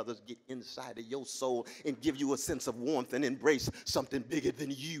Isley Brothers get inside of your soul and give you a sense of warmth and embrace something bigger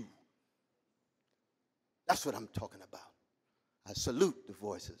than you. That's what I'm talking about. I salute the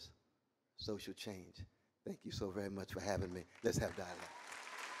Voices, Social Change. Thank you so very much for having me. Let's have dialogue.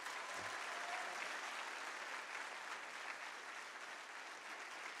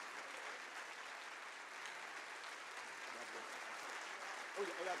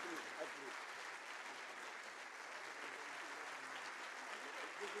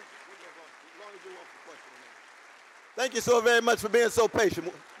 Thank you so very much for being so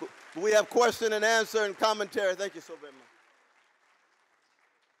patient. We have question and answer and commentary. Thank you so very much.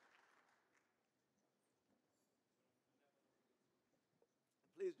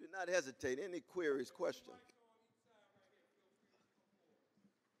 Please do not hesitate. Any queries, questions?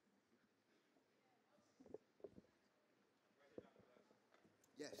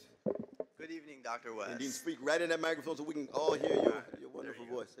 Yes. Good evening, Dr. West. And you can speak right in that microphone so we can all hear your wonderful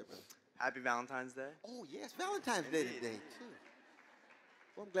voice. Happy Valentine's Day. Oh, yes, Valentine's Day today, too.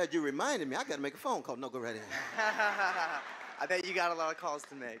 Well, I'm glad you reminded me. I got to make a phone call. No, go right ahead. I bet you got a lot of calls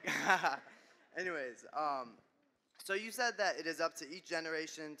to make. Anyways, so you said that it is up to each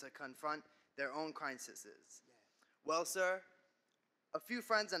generation to confront their own crises. Well, sir, a few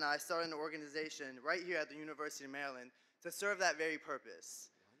friends and I started an organization right here at the University of Maryland to serve that very purpose.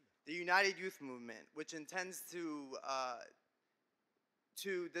 The United Youth Movement, which intends to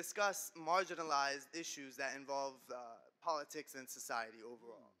discuss marginalized issues that involve politics and society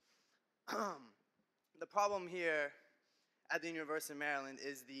overall. The problem here at the University of Maryland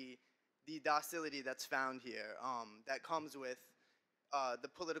is the docility that's found here that comes with the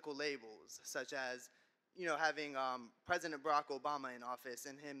political labels, such as having President Barack Obama in office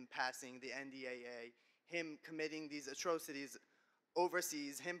and him passing the NDAA, him committing these atrocities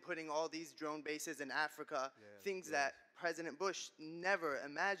overseas, him putting all these drone bases in Africa, things that President Bush never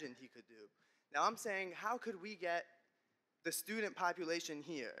imagined he could do. Now I'm saying, how could we get the student population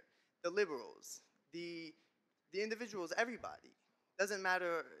here, the liberals, the individuals, everybody, doesn't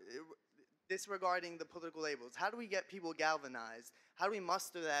matter, disregarding the political labels, how do we get people galvanized? How do we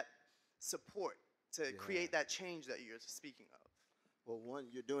muster that support to create that change that you're speaking of? Well, one,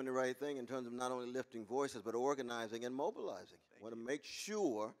 you're doing the right thing in terms of not only lifting voices, but organizing and mobilizing. You want to make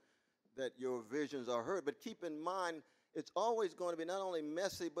sure that your visions are heard, but keep in mind, it's always going to be not only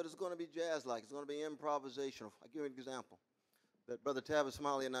messy, but it's going to be jazz-like. It's going to be improvisational. I'll give you an example. That Brother Tavis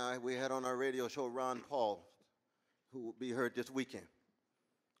Smiley and I, we had on our radio show Ron Paul, who will be heard this weekend.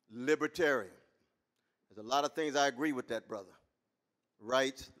 Libertarian. There's a lot of things I agree with that brother.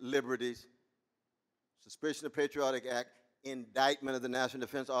 Rights, liberties, suspicion of Patriotic Act, indictment of the National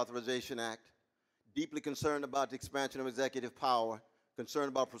Defense Authorization Act, deeply concerned about the expansion of executive power, concerned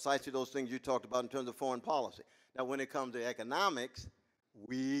about precisely those things you talked about in terms of foreign policy. Now, when it comes to economics,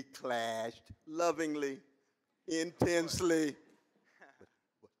 we clashed lovingly, intensely.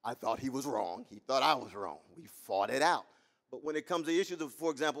 I thought he was wrong. He thought I was wrong. We fought it out. But when it comes to issues of, for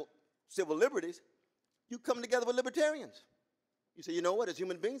example, civil liberties, You come together with libertarians. You say, you know what, as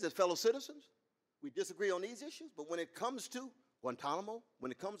human beings, as fellow citizens, we disagree on these issues, but when it comes to Guantanamo,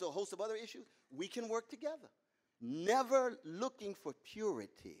 when it comes to a host of other issues, we can work together. Never looking for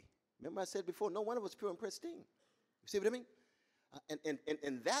purity. Remember I said before, no one of us pure and pristine. You see what I mean?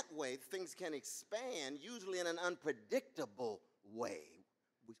 And that way, things can expand, usually in an unpredictable way.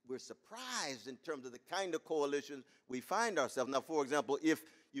 We're surprised in terms of the kind of coalitions we find ourselves. Now, for example, if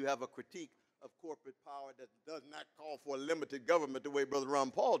you have a critique of corporate power that does not call for a limited government the way Brother Ron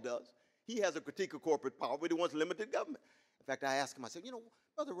Paul does, he has a critique of corporate power, but he wants limited government. In fact, I asked him, I said, you know,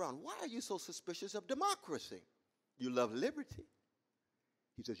 Brother Ron, why are you so suspicious of democracy? You love liberty.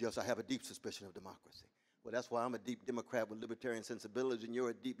 He says, yes, I have a deep suspicion of democracy. Well, that's why I'm a deep Democrat with libertarian sensibilities, and you're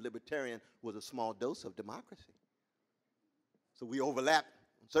a deep libertarian with a small dose of democracy. So we overlap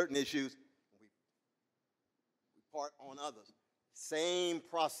on certain issues, and we part on others. Same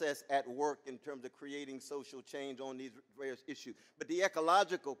process at work in terms of creating social change on these various issues. But the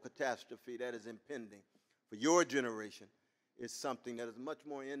ecological catastrophe that is impending for your generation is something that is much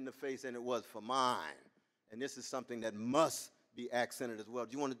more in the face than it was for mine. And this is something that must be accented as well.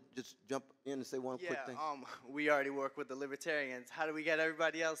 Do you want to just jump in and say one quick thing? We already work with the libertarians. How do we get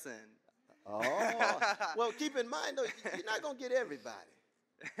everybody else in? Oh, well, keep in mind, though, you're not going to get everybody.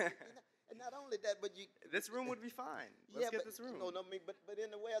 And not only that, but you... This room would be fine. Let's get this room. No, but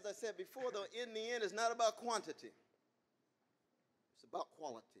in the way, as I said before, though, in the end, it's not about quantity. It's about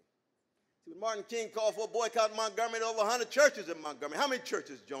quality. See, when Martin King called for a boycott in Montgomery, there were over 100 churches in Montgomery. How many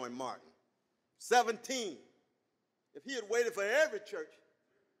churches joined Martin? 17. If he had waited for every church,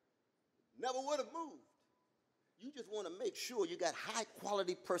 never would have moved. You just want to make sure you got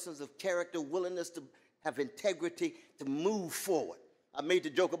high-quality persons of character, willingness to have integrity, to move forward. I made the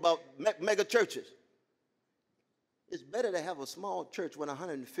joke about mega churches. It's better to have a small church with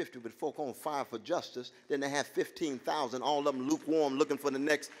 150 with folk on fire for justice than to have 15,000, all of them lukewarm, looking for the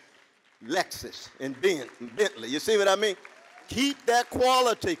next Lexus and Bentley. You see what I mean? Keep that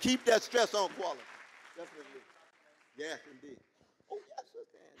quality. Keep that stress on quality. Definitely. Yes, indeed. Oh, yes,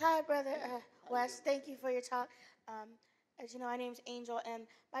 Sister Angela. Hi, Brother West. Thank you for your talk. As you know, my name's Angel, and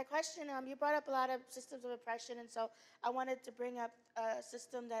my question, you brought up a lot of systems of oppression, and so I wanted to bring up a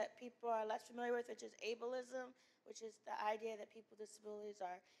system that people are less familiar with, which is ableism, which is the idea that people with disabilities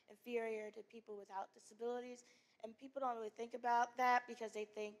are inferior to people without disabilities. And people don't really think about that because they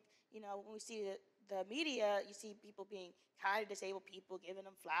think, you know, when we see the media, you see people being kind to disabled people, giving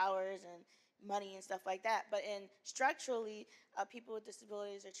them flowers and money and stuff like that. But structurally, people with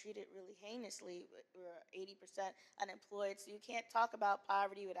disabilities are treated really heinously. We're 80% unemployed, so you can't talk about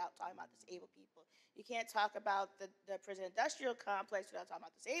poverty without talking about disabled people. You can't talk about the prison industrial complex without talking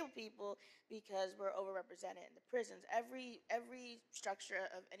about disabled people because we're overrepresented in the prisons. Every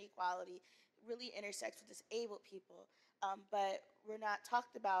structure of inequality really intersects with disabled people, but we're not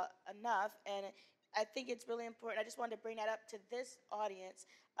talked about enough, and I think it's really important. I just wanted to bring that up to this audience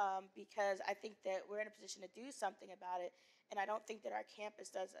because I think that we're in a position to do something about it, and I don't think that our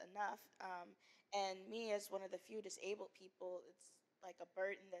campus does enough. And me, as one of the few disabled people, it's like a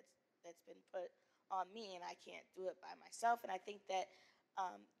burden that's been put on me, and I can't do it by myself. And I think that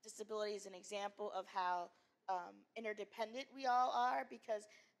disability is an example of how interdependent we all are, because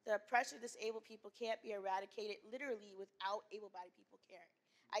the oppression of disabled people can't be eradicated literally without able-bodied people caring.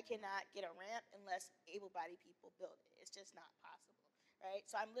 I cannot get a ramp unless able-bodied people build it. It's just not possible, right?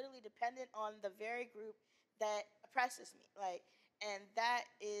 So I'm literally dependent on the very group that oppresses me, and that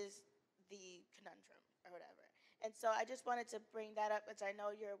is the conundrum or whatever. And so I just wanted to bring that up, as I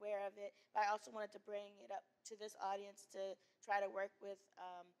know you're aware of it, but I also wanted to bring it up to this audience to try to work with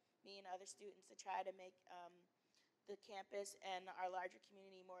me and other students to try to make the campus and our larger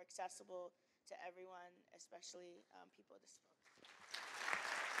community more accessible to everyone, especially people with disabilities.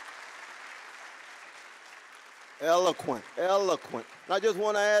 Eloquent, eloquent. I just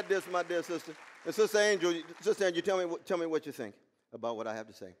want to add this, my dear sister. And Sister Angel, tell me what you think about what I have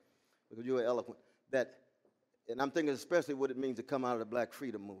to say, because you are eloquent. And I'm thinking especially what it means to come out of the Black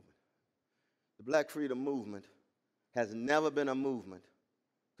Freedom Movement. The Black Freedom Movement has never been a movement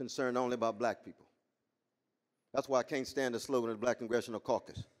concerned only about black people. That's why I can't stand the slogan of the Black Congressional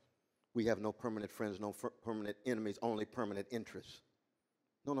Caucus. We have no permanent friends, no permanent enemies, only permanent interests.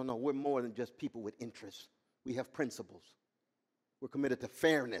 No, we're more than just people with interests. We have principles. We're committed to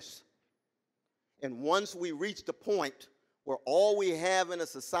fairness. And once we reach the point where all we have in a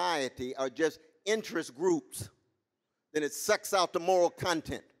society are just interest groups, then it sucks out the moral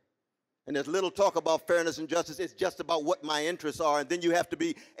content. And there's little talk about fairness and justice. It's just about what my interests are. And then you have to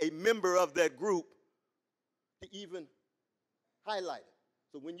be a member of that group to even highlight it.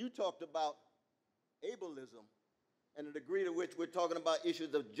 So when you talked about ableism and the degree to which we're talking about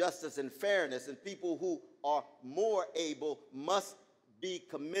issues of justice and fairness, and people who are more able must be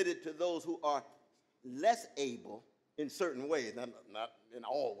committed to those who are less able in certain ways, not in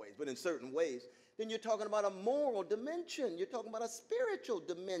all ways, but in certain ways, then you're talking about a moral dimension. You're talking about a spiritual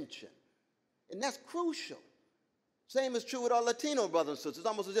dimension. And that's crucial. Same is true with our Latino brothers and sisters. It's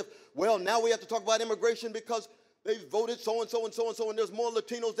almost as if, well, now we have to talk about immigration because they voted so-and-so and so-and-so, and there's more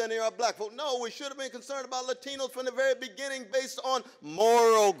Latinos than there are black folk. No, we should have been concerned about Latinos from the very beginning based on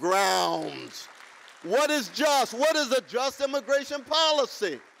moral grounds. What is just? What is a just immigration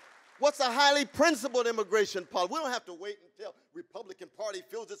policy? What's a highly principled immigration policy? We don't have to wait until Republican Party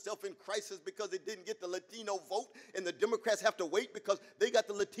feels itself in crisis because it didn't get the Latino vote, and the Democrats have to wait because they got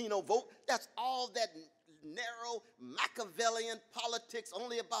the Latino vote. That's all that narrow Machiavellian politics,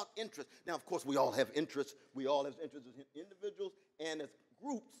 only about interest. Now, of course, we all have interests. We all have interests as individuals and as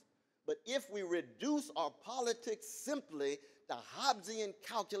groups. But if we reduce our politics simply to Hobbesian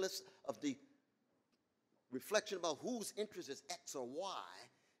calculus of the reflection about whose interest is X or Y,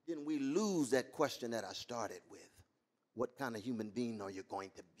 then we lose that question that I started with. What kind of human being are you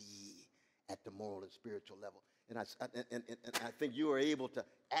going to be at the moral and spiritual level? And I think you are able to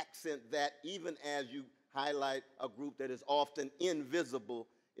accent that even as you highlight a group that is often invisible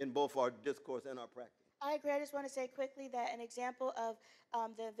in both our discourse and our practice. I agree. I just want to say quickly that an example of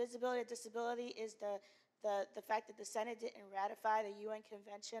the invisibility of disability is the fact that the Senate didn't ratify the UN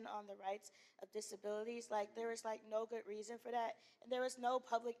Convention on the Rights of Disabilities. Like, there was, like, no good reason for that, and there was no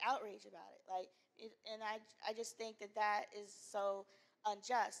public outrage about it. Like, I just think that that is so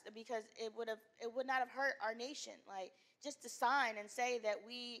unjust, because it would not have hurt our nation. Like, just to sign and say that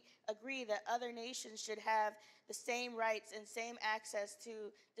we agree that other nations should have the same rights and same access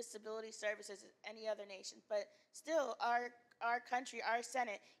to disability services as any other nation. But still, our country, our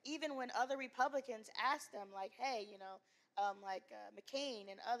Senate, even when other Republicans asked them, like, hey, McCain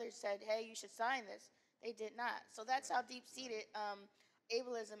and others said, hey, you should sign this, they did not. So that's how deep-seated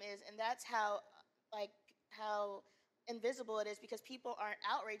ableism is, and that's how invisible it is, because people aren't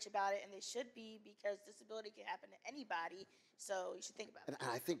outraged about it, and they should be, because disability can happen to anybody. So you should think about it.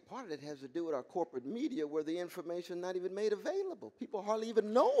 And I think part of it has to do with our corporate media, where the information not even made available. People hardly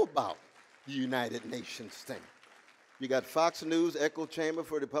even know about the United Nations thing. You got Fox News, echo chamber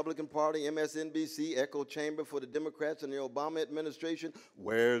for the Republican Party, MSNBC, echo chamber for the Democrats and the Obama administration.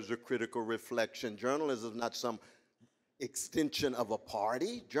 Where's the critical reflection? Journalism is not some extension of a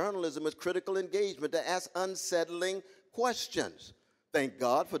party. Journalism is critical engagement to ask unsettling questions. Thank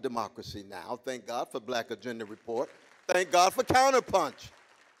God for Democracy Now! Thank God for Black Agenda Report. Thank God for Counterpunch.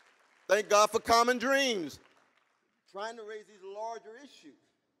 Thank God for Common Dreams. Trying to raise these larger issues,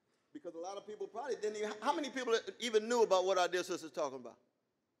 because a lot of people probably didn't even, how many people even knew about what our dear sister's talking about?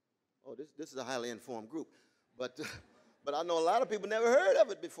 Oh, this is a highly informed group. But I know a lot of people never heard of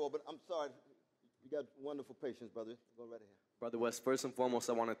it before, but I'm sorry. You got wonderful patience, brother. Go right ahead. Brother West, first and foremost,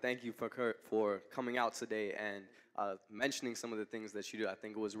 I want to thank you for coming out today and mentioning some of the things that you do. I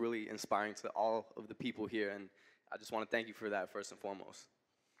think it was really inspiring to all of the people here, and I just want to thank you for that, first and foremost.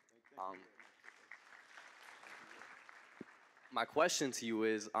 My question to you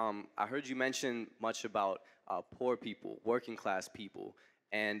is, I heard you mention much about poor people, working class people,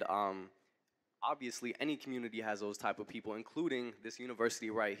 and obviously any community has those type of people, including this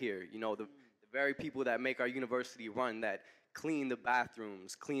university right here. You know, the very people that make our university run, that clean the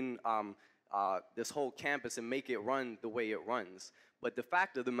bathrooms, clean this whole campus and make it run the way it runs. But the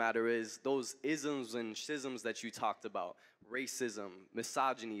fact of the matter is, those isms and schisms that you talked about, racism,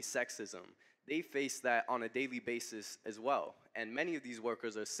 misogyny, sexism, they face that on a daily basis as well. And many of these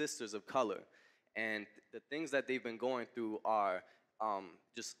workers are sisters of color. And the things that they've been going through are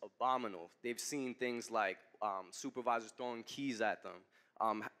just abominable. They've seen things like supervisors throwing keys at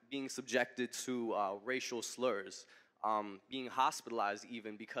them, being subjected to racial slurs, being hospitalized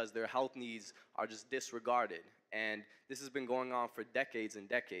even because their health needs are just disregarded. And this has been going on for decades and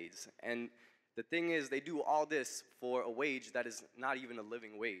decades. And the thing is, they do all this for a wage that is not even a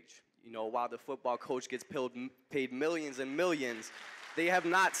living wage. You know, while the football coach gets paid millions and millions, they have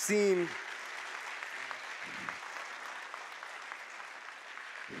not seen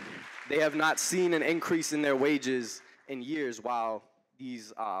an increase in their wages in years, while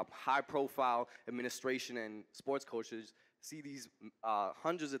these high-profile administration and sports coaches see these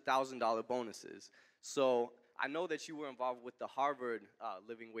hundreds of $1,000 bonuses. So I know that you were involved with the Harvard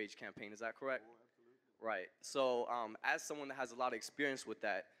living wage campaign. Is that correct? Oh, absolutely. Right. So as someone that has a lot of experience with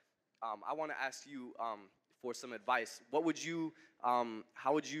that, I want to ask you for some advice. What would you,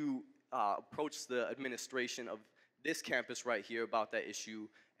 how would you approach the administration of this campus right here about that issue?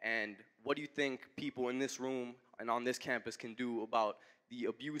 And what do you think people in this room and on this campus can do about the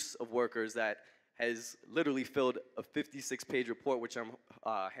abuse of workers that has literally filled a 56-page report, which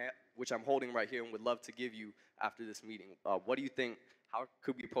I'm holding right here and would love to give you after this meeting? What do you think? How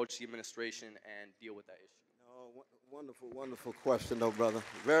could we approach the administration and deal with that issue? Oh, wonderful, wonderful question, though, brother.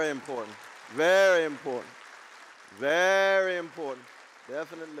 Very important. Very important. Very important.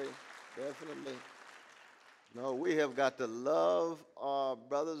 Definitely. Definitely. No, we have got to love our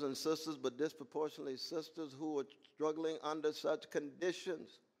brothers and sisters, but disproportionately sisters who are struggling under such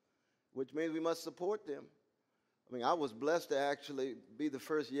conditions, which means we must support them. I mean, I was blessed to actually be the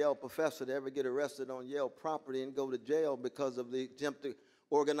first Yale professor to ever get arrested on Yale property and go to jail because of the attempt to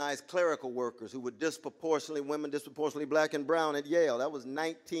organize clerical workers who were disproportionately women, disproportionately black and brown at Yale. That was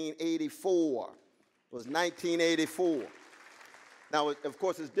 1984. It was 1984. Now, of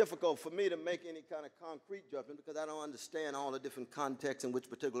course, it's difficult for me to make any kind of concrete judgment because I don't understand all the different contexts in which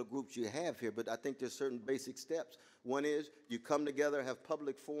particular groups you have here, but I think there's certain basic steps. One is you come together, have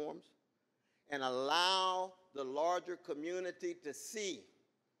public forums, and allow the larger community to see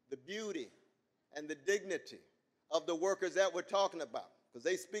the beauty and the dignity of the workers that we're talking about, because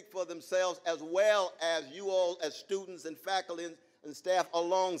they speak for themselves as well as you all as students and faculty and staff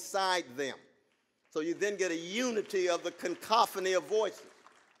alongside them. So you then get a unity of the cacophony of voices.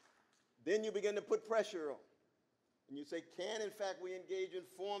 Then you begin to put pressure on. And you say, can in fact we engage in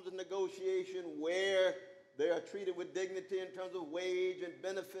forms of negotiation where they are treated with dignity in terms of wage and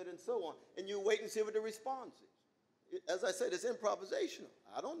benefit and so on? And you wait and see what the response is. As I said, it's improvisational.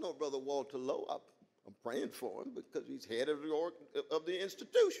 I don't know Brother Walter Lowe. I'm praying for him because he's head of the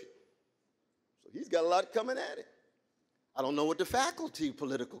institution. So he's got a lot coming at it. I don't know what the faculty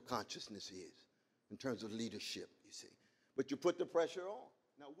political consciousness is in terms of leadership, you see. But you put the pressure on.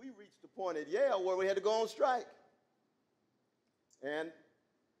 Now, we reached the point at Yale where we had to go on strike. And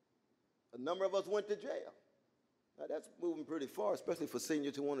a number of us went to jail. Now, that's moving pretty far, especially for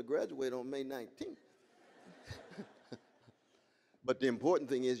seniors who want to graduate on May 19th. But the important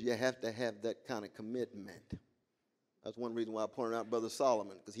thing is you have to have that kind of commitment. That's one reason why I pointed out Brother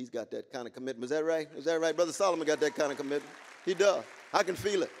Solomon, because he's got that kind of commitment. Is that right? Is that right? Brother Solomon got that kind of commitment. He does. I can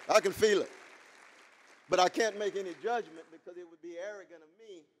feel it. I can feel it. But I can't make any judgment because it would be arrogant of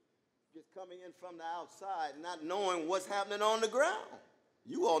me just coming in from the outside, not knowing what's happening on the ground.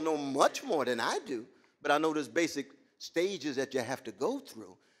 You all know much more than I do, but I know there's basic stages that you have to go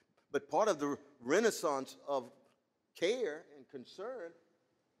through. But part of the renaissance of care and concern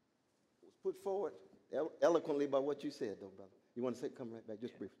was put forward eloquently by what you said, though, brother. You want to say, come right back,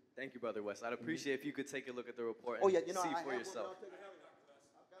 just briefly. Thank you, Brother West. I'd appreciate if you could take a look at the report and Oh, yeah, you know, see I for have yourself. one, but I'll take another.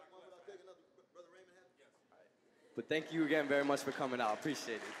 I've got one, but I'll take another. Brother Raymond has it? Yes. But thank you again very much for coming out.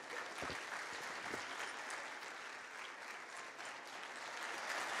 Appreciate it.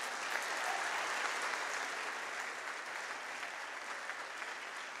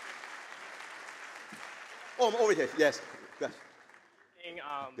 Oh, I'm over here. Yes. Yes.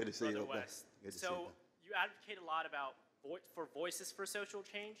 Good to see Brother you. West. Good to see you. So you advocate a lot about voices for social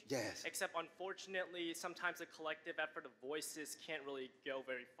change. Yes. Except unfortunately, sometimes the collective effort of voices can't really go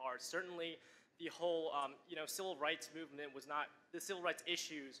very far. Certainly, the whole civil rights movement was not, the civil rights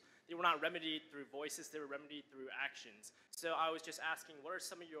issues, they were not remedied through voices, they were remedied through actions. So I was just asking, what are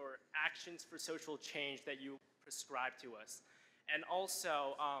some of your actions for social change that you prescribe to us? And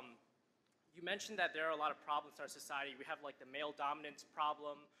also, you mentioned that there are a lot of problems in our society. We have like the male dominance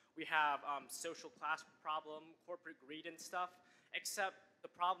problem, we have social class problem, corporate greed and stuff, except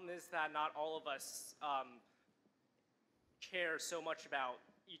the problem is that not all of us care so much about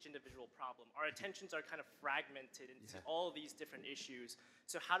each individual problem. Our attentions are kind of fragmented into all of these different issues.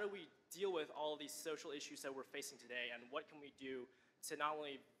 So how do we deal with all of these social issues that we're facing today, and what can we do to not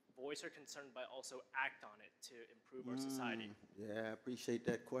only voice our concern, but also act on it to improve our society? Yeah, I appreciate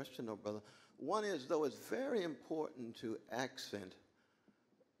that question, though, brother. One is, though, it's very important to accent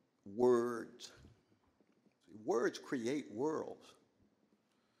words. Words create worlds.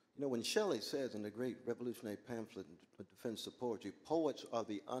 You know, when Shelley says in the great revolutionary pamphlet, Defense of Poetry, poets are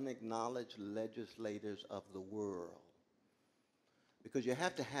the unacknowledged legislators of the world. Because you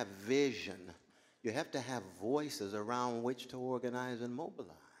have to have vision. You have to have voices around which to organize and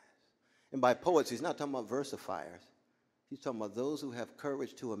mobilize. And by poets, he's not talking about versifiers. He's talking about those who have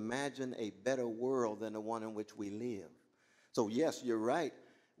courage to imagine a better world than the one in which we live. So yes, you're right.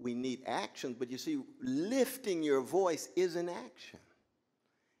 We need action, but you see, lifting your voice is an action.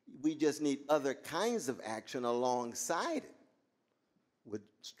 We just need other kinds of action alongside it with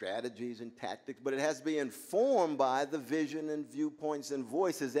strategies and tactics, but it has to be informed by the vision and viewpoints and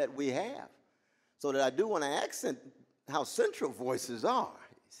voices that we have. So that I do want to accent how central voices are,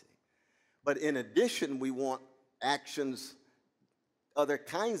 you But in addition, we want actions, other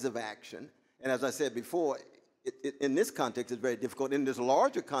kinds of action. And as I said before, in this context, it's very difficult. In this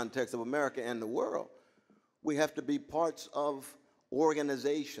larger context of America and the world, we have to be parts of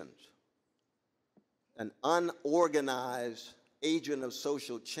organizations. An unorganized agent of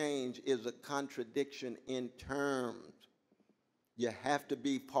social change is a contradiction in terms. You have to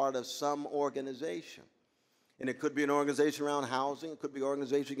be part of some organization. And it could be an organization around housing. It could be an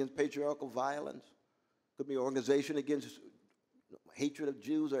organization against patriarchal violence. It could be an organization against hatred of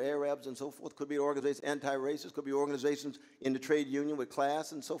Jews or Arabs and so forth. It could be an organization anti-racist. It could be organizations in the trade union with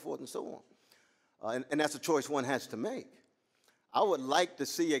class and so forth and so on. And that's a choice one has to make. I would like to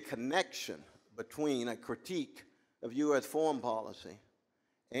see a connection between a critique of U.S. foreign policy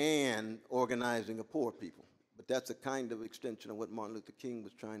and organizing of poor people. But that's a kind of extension of what Martin Luther King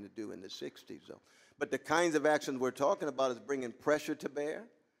was trying to do in the 60s. So. But the kinds of actions we're talking about is bringing pressure to bear.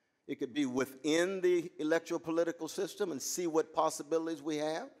 It could be within the electoral political system and see what possibilities we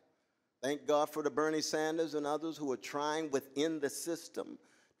have. Thank God for the Bernie Sanders and others who are trying within the system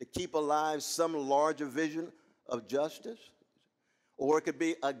to keep alive some larger vision of justice. Or it could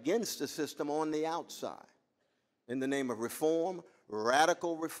be against the system on the outside in the name of reform,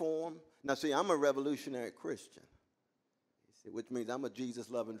 radical reform. Now, see, I'm a revolutionary Christian, which means I'm a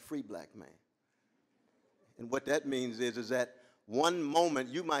Jesus-loving free black man. And what that means is that one moment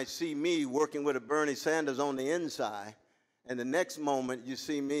you might see me working with a Bernie Sanders on the inside, and the next moment you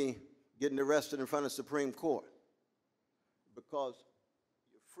see me getting arrested in front of the Supreme Court because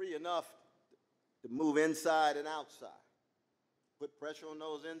you're free enough to move inside and outside. Put pressure on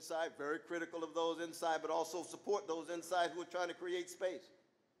those inside, very critical of those inside, but also support those inside who are trying to create space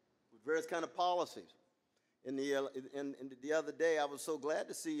with various kind of policies. In the other day, I was so glad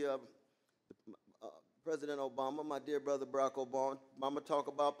to see President Obama, my dear brother Barack Obama, talk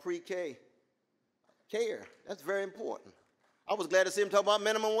about pre-K care. That's very important. I was glad to see him talk about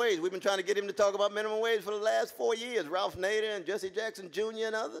minimum wage. We've been trying to get him to talk about minimum wage for the last 4 years. Ralph Nader and Jesse Jackson Jr.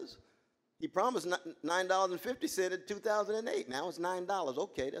 and others. He promised $9.50 in 2008. Now it's $9.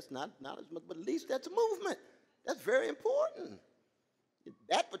 Okay, that's not as much, but at least that's a movement. That's very important.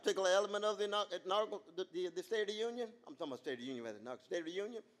 That particular element of the State of the Union, I'm talking about State of the Union, State of the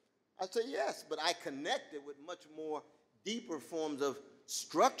Union, I say yes, but I connect it with much more deeper forms of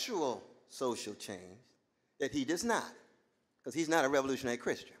structural social change that he does not, because he's not a revolutionary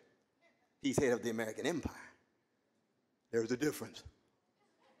Christian. He's head of the American empire. There's a difference.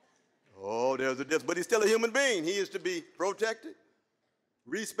 Oh, there's a difference. But he's still a human being. He is to be protected,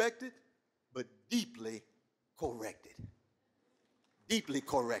 respected, but deeply corrected. Deeply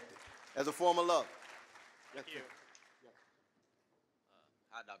corrected as a form of love. Thank you.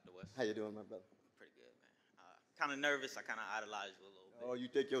 Hi, Dr. West. How you doing, my brother? Pretty good, man. Kind of nervous. I kind of idolize you a little bit. Oh, you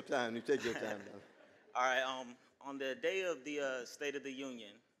take your time. You take your time, brother. All right. On the day of the State of the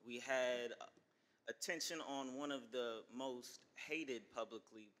Union, we had attention on one of the most hated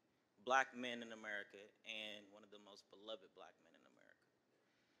publicly black men in America and one of the most beloved black men in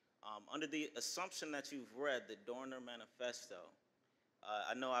America. Under the assumption that you've read the Dorner Manifesto,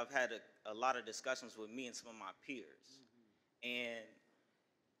 I know I've had a lot of discussions with me and some of my peers, and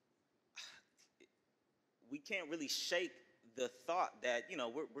we can't really shake the thought that, you know,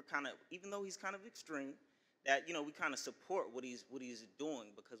 we're kind of, even though he's kind of extreme, that, you know, we kind of support what he's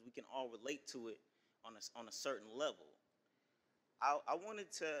doing because we can all relate to it on a certain level. I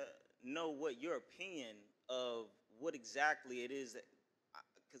wanted to know what your opinion of what exactly it is that,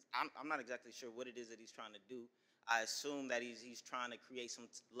 because I'm not exactly sure what it is that he's trying to do. I assume that he's trying to create some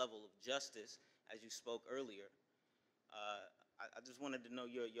level of justice, as you spoke earlier. I just wanted to know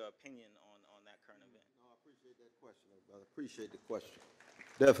your opinion on that current event. No, I appreciate that question, brother. Appreciate the question.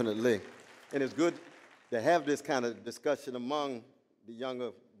 Definitely. And it's good to have this kind of discussion among the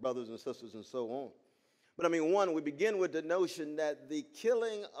younger brothers and sisters and so on. But I mean, one, we begin with the notion that the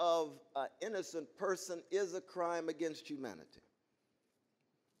killing of an innocent person is a crime against humanity.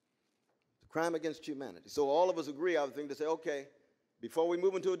 It's a crime against humanity. So all of us agree, I would think, to say, okay, before we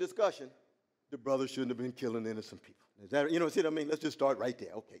move into a discussion, the brother shouldn't have been killing innocent people. Is that, you know, see what I mean? Let's just start right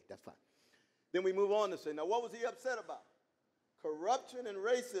there. Okay, that's fine. Then we move on to say, now what was he upset about? Corruption and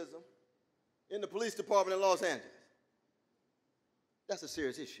racism in the police department in Los Angeles. That's a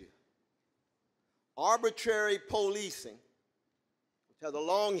serious issue. Arbitrary policing, which has a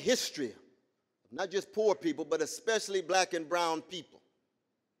long history of not just poor people, but especially black and brown people.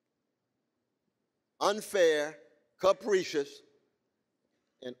 Unfair, capricious,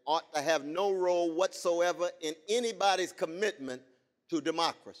 and ought to have no role whatsoever in anybody's commitment to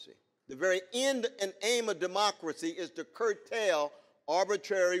democracy. The very end and aim of democracy is to curtail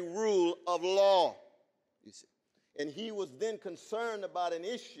arbitrary rule of law. You see. And he was then concerned about an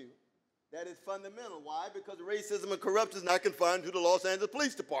issue that is fundamental. Why? Because racism and corruption is not confined to the Los Angeles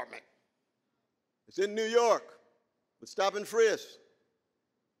Police Department. It's in New York with stop and frisk.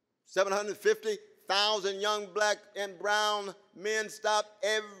 750,000 young black and brown men stopped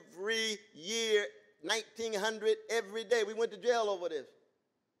every year, 1,900 every day. We went to jail over this.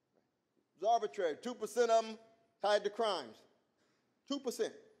 It was arbitrary. 2% of them tied to crimes.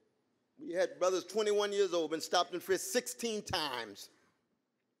 2%. We had brothers 21 years old, been stopped and frisked 16 times.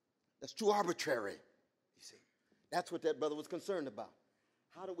 That's too arbitrary, you see. That's what that brother was concerned about.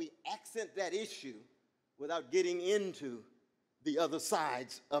 How do we accent that issue without getting into the other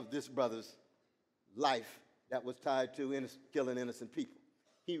sides of this brother's life that was tied to killing innocent people?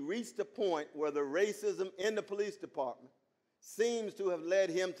 He reached a point where the racism in the police department seems to have led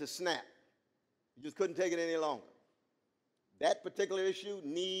him to snap. He just couldn't take it any longer. That particular issue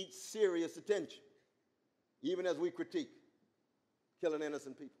needs serious attention, even as we critique killing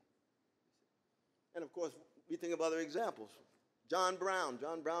innocent people. And of course, we think of other examples. John Brown.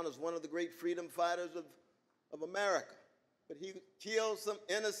 John Brown is one of the great freedom fighters of America. But he killed some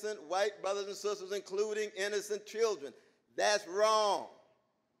innocent white brothers and sisters, including innocent children. That's wrong.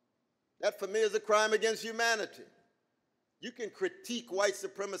 That for me is a crime against humanity. You can critique white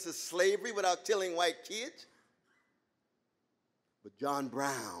supremacist slavery without killing white kids. But John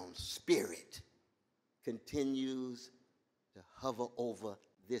Brown's spirit continues to hover over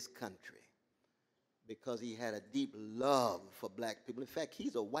this country because he had a deep love for black people. In fact,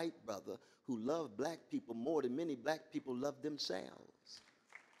 he's a white brother who loved black people more than many black people love themselves.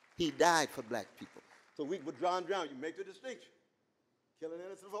 He died for black people. So with John Brown, you make the distinction. Killing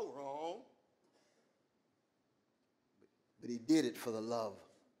innocent folk, wrong. But he did it for the love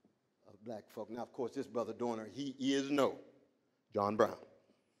of black folk. Now, of course, this brother Dorner, he is no John Brown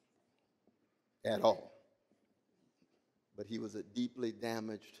at all. But he was a deeply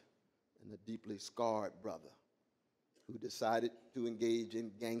damaged and a deeply scarred brother who decided to engage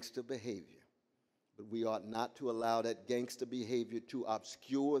in gangster behavior. But we ought not to allow that gangster behavior to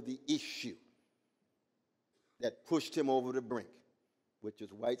obscure the issue that pushed him over the brink, which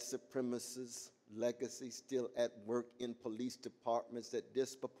is white supremacists' legacy still at work in police departments that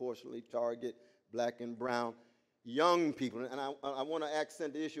disproportionately target black and brown young people. And I want to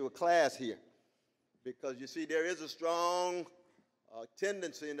accent the issue of class here, because you see there is a strong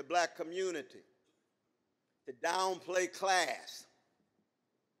tendency in the black community to downplay class.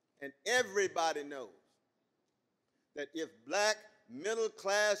 And everybody knows that if black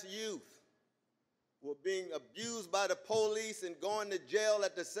middle-class youth were being abused by the police and going to jail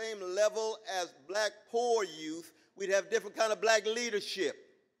at the same level as black poor youth, we'd have different kind of black leadership.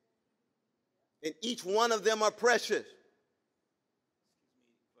 And each one of them are precious. Excuse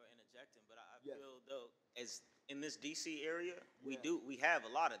me for interjecting, but I feel though, as in this DC area, we have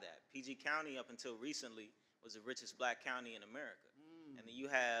a lot of that. PG County up until recently was the richest black county in America. And then you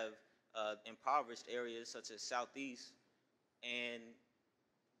have impoverished areas such as Southeast, and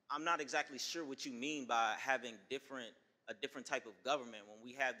I'm not exactly sure what you mean by having a different type of government when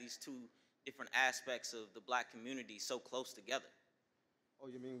we have these two different aspects of the black community so close together. Oh,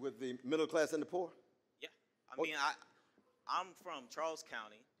 you mean with the middle class and the poor? Yeah, I mean, I'm from Charles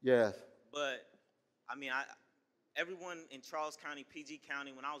County. Yes. But I mean, everyone in Charles County, PG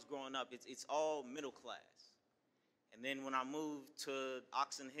County, when I was growing up, it's all middle class. And then when I moved to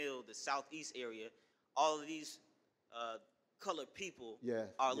Oxon Hill, the southeast area, all of these colored people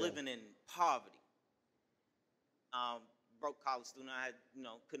are living in poverty. Broke college student, I had,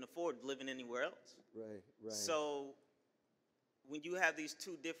 couldn't afford living anywhere else. Right, right. So when you have these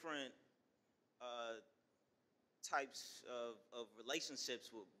two different types of relationships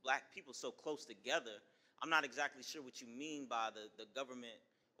with black people so close together, I'm not exactly sure what you mean by the government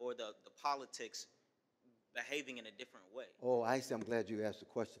or the politics behaving in a different way. Oh, I see. I'm glad you asked the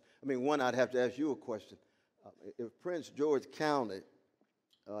question. I mean, one, I'd have to ask you a question. If Prince George County,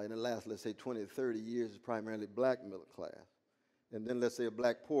 in the last, let's say, 20 or 30 years, is primarily black middle class, and then let's say a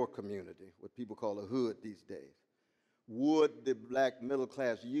black poor community, what people call a hood these days, would the black middle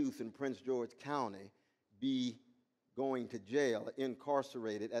class youth in Prince George County be going to jail,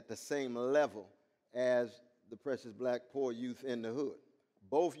 incarcerated at the same level as the precious black poor youth in the hood?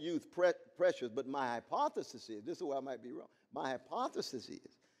 Both youth pressures, but my hypothesis is, this is where I might be wrong, my hypothesis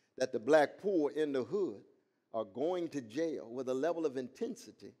is that the black poor in the hood are going to jail with a level of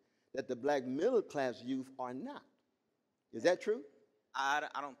intensity that the black middle class youth are not. Is that true? I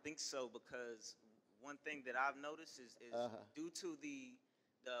don't think so, because one thing that I've noticed is due to the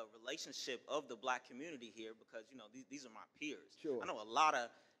the relationship of the black community here, because you know these are my peers. Sure. I know a lot of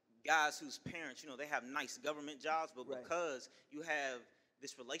guys whose parents, you know, they have nice government jobs, but Right. because you have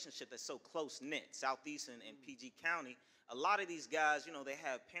this relationship that's so close knit, Southeast and PG County, a lot of these guys, you know, they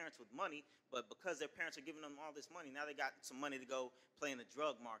have parents with money, but because their parents are giving them all this money, now they got some money to go play in the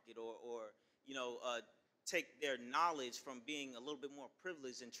drug market, or you know, take their knowledge from being a little bit more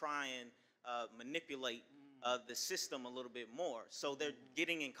privileged and try and manipulate the system a little bit more. So they're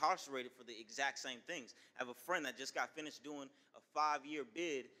getting incarcerated for the exact same things. I have a friend that just got finished doing a 5-year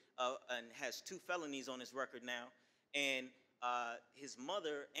bid and has 2 felonies on his record now, and his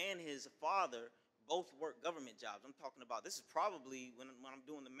mother and his father both work government jobs. I'm talking about, this is probably, when I'm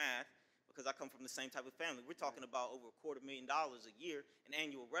doing the math, because I come from the same type of family, we're talking about over $250,000 a year in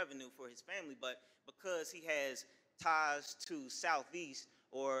annual revenue for his family. But because he has ties to Southeast,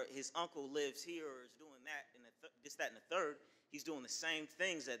 or his uncle lives here or is doing that and this, that, and the third, he's doing the same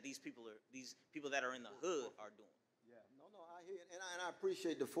things that these people that are in the hood are doing. Yeah, no, I hear it, and I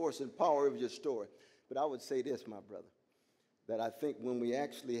appreciate the force and power of your story. But I would say this, my brother, that I think when we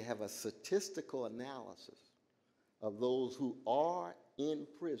actually have a statistical analysis of those who are in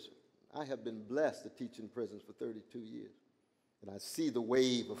prison, I have been blessed to teach in prisons for 32 years, and I see the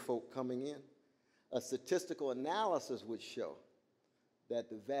wave of folk coming in. A statistical analysis would show that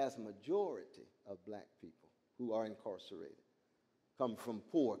the vast majority of black people who are incarcerated come from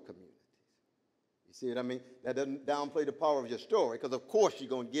poor communities. You see what I mean? That doesn't downplay the power of your story, because of course you're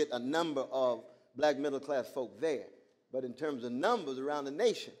going to get a number of black middle-class folk there. But in terms of numbers around the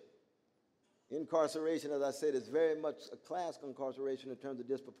nation, incarceration, as I said, is very much a class incarceration in terms of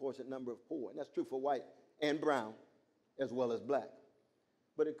disproportionate number of poor. And that's true for white and brown as well as black.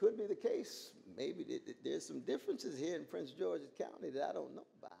 But it could be the case, maybe there's some differences here in Prince George's County that I don't know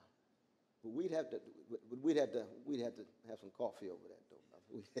about. But we'd have to have some coffee over that, though.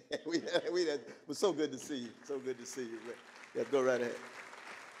 It was so good to see you. So good to see you. Yeah, go right ahead.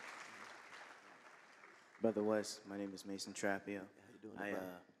 Brother West, my name is Mason Trapio. How you doing, I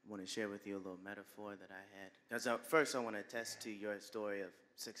brother? want to share with you a little metaphor that I had. Because first I want to attest to your story of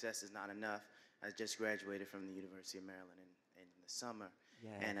success is not enough. I just graduated from the University of Maryland in the summer.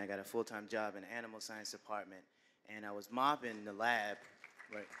 Yeah. And I got a full-time job in the animal science department. And I was mopping the lab.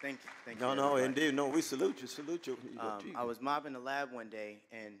 Right, thank you. No, everybody. indeed. No, we salute you. I was mopping the lab one day,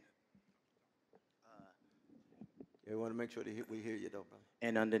 and we want to make sure that we hear you, though, brother.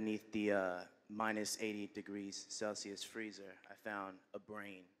 And underneath the minus 80 degrees Celsius freezer, I found a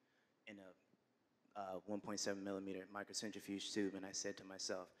brain in a 1.7 millimeter microcentrifuge tube, and I said to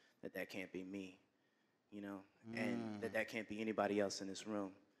myself that can't be me, you know, and that can't be anybody else in this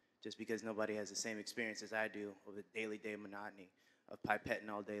room, just because nobody has the same experience as I do of the daily monotony of pipetting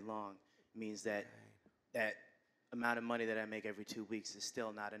all day long means that that amount of money that I make every 2 weeks is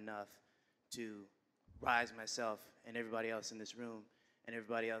still not enough to rise myself and everybody else in this room and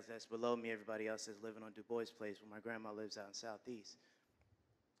everybody else that's below me, everybody else that's living on Du Bois Place where my grandma lives out in Southeast.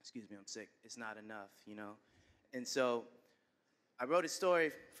 Excuse me, I'm sick. It's not enough, you know? And so I wrote a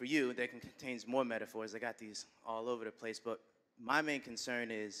story for you that contains more metaphors. I got these all over the place, but my main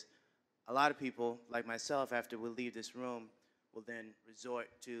concern is a lot of people, like myself, after we leave this room, will then resort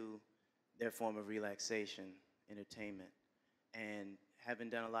to their form of relaxation, entertainment. And having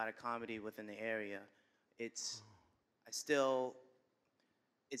done a lot of comedy within the area, it's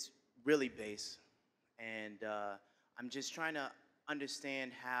really base. And I'm just trying to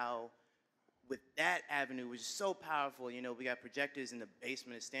understand how, with that avenue, which is so powerful, you know, we got projectors in the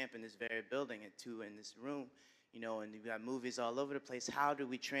basement of Stamp in this very building and 2 in this room, you know, and we got movies all over the place. How do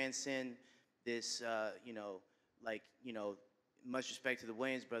we transcend this, you know, like, you know, much respect to the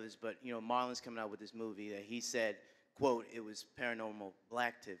Wayans brothers, but, you know, Marlon's coming out with this movie that he said, quote, it was paranormal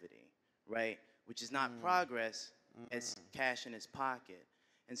blacktivity, right? Which is not progress, it's cash in his pocket.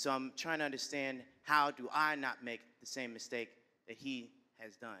 And so I'm trying to understand, how do I not make the same mistake that he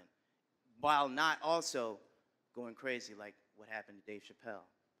has done, while not also going crazy like what happened to Dave Chappelle?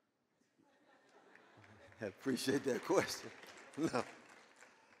 I appreciate that question.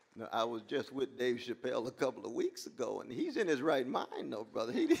 No, I was just with Dave Chappelle a couple of weeks ago, and he's in his right mind, though,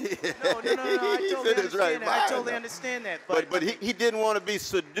 brother. No, I totally understand that. But he didn't want to be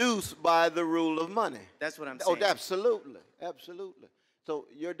seduced by the rule of money. That's what I'm saying. Oh, absolutely. So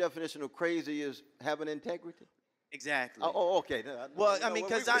your definition of crazy is having integrity? Exactly. Oh, okay. Well, I mean,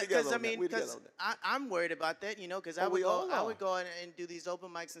 because I'm worried about that, you know, because I would go and do these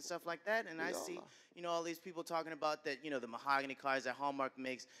open mics and stuff like that, and I see, you know, all these people talking about that, you know, the mahogany cards that Hallmark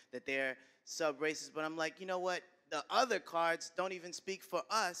makes, that they're sub-racist, but I'm like, you know what? The other cards don't even speak for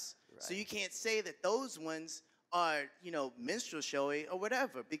us, so you can't say that those ones our, you know, minstrel show or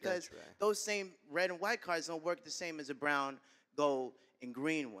whatever, because That's right. those same red and white cards don't work the same as the brown, gold, and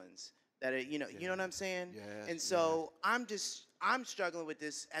green ones that are, you know what I'm saying? Yes, And so I'm struggling with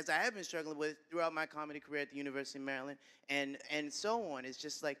this, as I have been struggling with throughout my comedy career at the University of Maryland, and so on. It's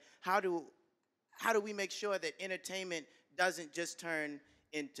just like, how do we make sure that entertainment doesn't just turn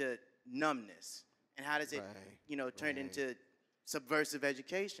into numbness, and how does it, Right, you know, turn right. into subversive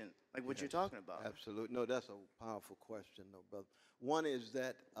education, like what you're Yes, talking about? Absolutely. No, that's a powerful question, though, brother. One is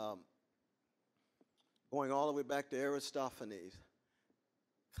that going all the way back to Aristophanes,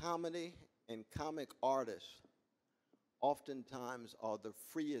 comedy and comic artists oftentimes are the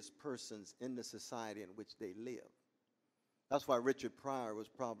freest persons in the society in which they live. That's why Richard Pryor was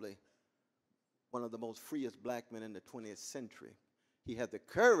probably one of the most freest black men in the 20th century. He had the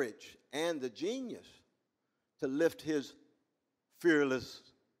courage and the genius to lift his fearless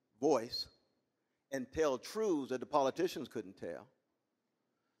voice and tell truths that the politicians couldn't tell,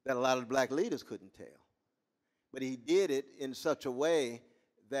 that a lot of the black leaders couldn't tell. But he did it in such a way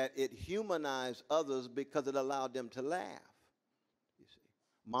that it humanized others because it allowed them to laugh. You see,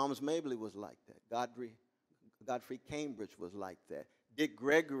 Moms Mabley was like that. Godfrey Cambridge was like that. Dick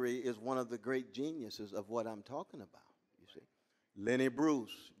Gregory is one of the great geniuses of what I'm talking about. You see, Lenny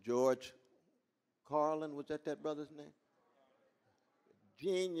Bruce, George Carlin, was that brother's name?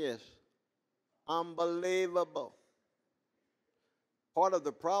 Genius, unbelievable. Part of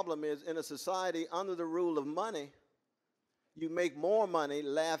the problem is in a society under the rule of money, you make more money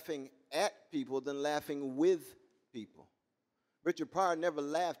laughing at people than laughing with people. Richard Pryor never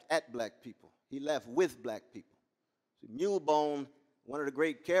laughed at black people. He laughed with black people. See, Mulebone, one of the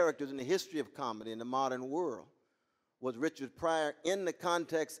great characters in the history of comedy in the modern world, was Richard Pryor in the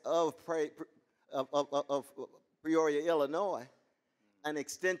context of Peoria, Illinois, an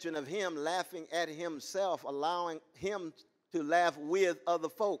extension of him laughing at himself, allowing him to laugh with other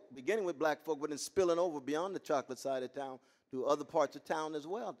folk, beginning with black folk, but then spilling over beyond the chocolate side of town to other parts of town as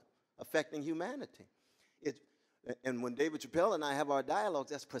well, affecting humanity. And when David Chappelle and I have our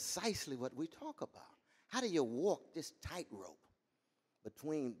dialogues, that's precisely what we talk about. How do you walk this tightrope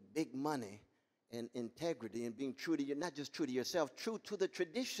between big money and integrity and being true to you, not just true to yourself, true to the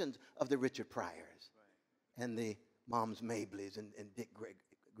traditions of the Richard Pryors and the Moms Mableys and Dick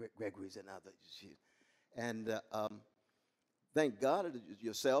Gregory's and others. And thank God it is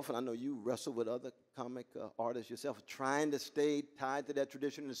yourself, and I know you wrestle with other comic artists yourself, trying to stay tied to that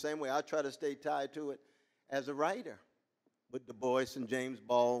tradition in the same way I try to stay tied to it as a writer, with Du Bois and James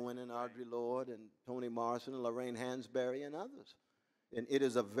Baldwin and Audre Lorde and Toni Morrison and Lorraine Hansberry and others. And it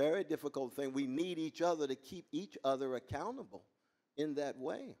is a very difficult thing. We need each other to keep each other accountable in that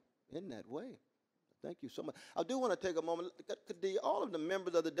way, Thank you so much. I do want to take a moment. Could all of the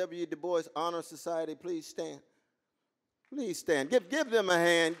members of the W. Du Bois Honor Society please stand? Please stand. Give them a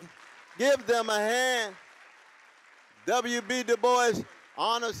hand. Give them a hand. W.B. Du Bois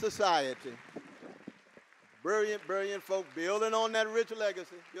Honor Society. Brilliant, brilliant folk building on that rich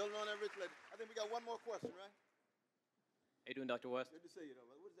legacy. I think we got one more question, right? How you doing, Dr. West? Good to see you, though.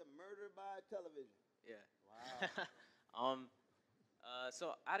 What is that, murder by television? Yeah. Wow.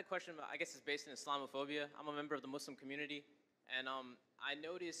 So I had a question. I guess it's based in Islamophobia. I'm a member of the Muslim community, and I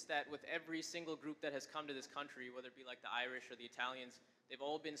noticed that with every single group that has come to this country, whether it be like the Irish or the Italians, they've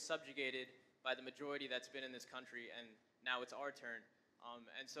all been subjugated by the majority that's been in this country, and now it's our turn.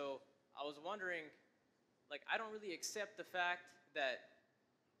 And so I was wondering, like, I don't really accept the fact that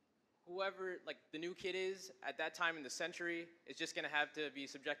whoever, like, the new kid is at that time in the century is just going to have to be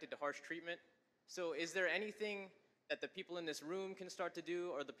subjected to harsh treatment. So is there anything that the people in this room can start to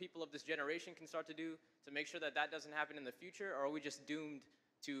do, or the people of this generation can start to do, to make sure that that doesn't happen in the future? Or are we just doomed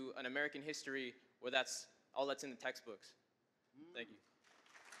to an American history where that's all that's in the textbooks? Thank you.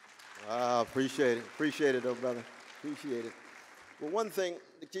 Wow, appreciate it. Appreciate it, though, brother. Appreciate it. Well, one thing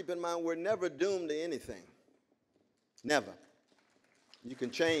to keep in mind, we're never doomed to anything. Never. You can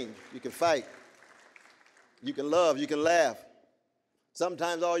change. You can fight. You can love. You can laugh.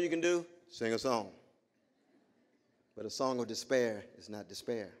 Sometimes all you can do, sing a song. But a song of despair is not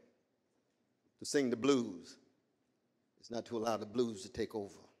despair. To sing the blues is not to allow the blues to take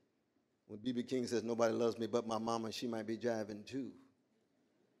over. When B.B. King says, nobody loves me but my mama, she might be jiving too.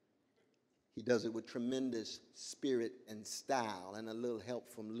 He does it with tremendous spirit and style and a little help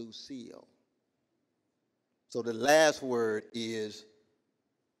from Lucille. So the last word is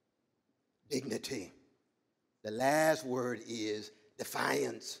dignity. The last word is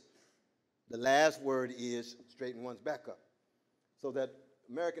defiance. The last word is straighten one's back up. So that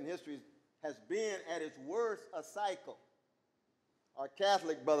American history has been at its worst a cycle. Our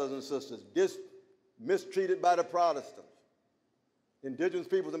Catholic brothers and sisters mistreated by the Protestants. Indigenous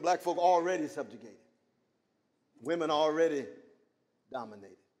peoples and black folk already subjugated. Women already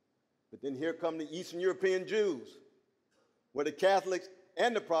dominated. But then here come the Eastern European Jews, where the Catholics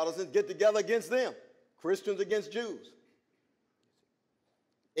and the Protestants get together against them. Christians against Jews.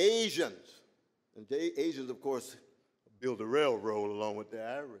 Asians. And Asians, of course, built a railroad along with the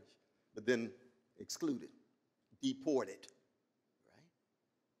Irish, but then excluded, deported. Right?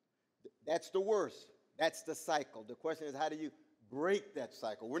 That's the worst. That's the cycle. The question is, how do you break that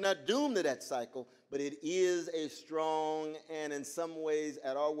cycle? We're not doomed to that cycle, but it is a strong and in some ways,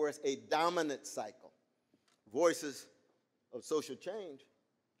 at our worst, a dominant cycle. Voices of social change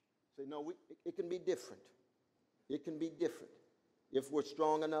say, no, it can be different. It can be different. If we're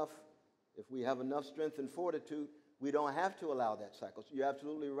strong enough, if we have enough strength and fortitude, we don't have to allow that cycle. So you're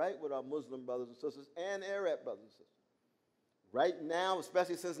absolutely right with our Muslim brothers and sisters and Arab brothers and sisters. Right now,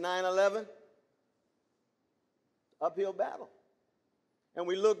 especially since 9/11, uphill battle. And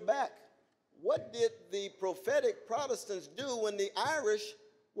we look back. What did the prophetic Protestants do when the Irish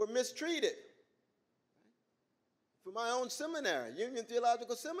were mistreated? For my own seminary, Union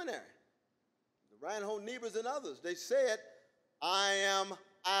Theological Seminary, the Reinhold Niebers and others, they said, I am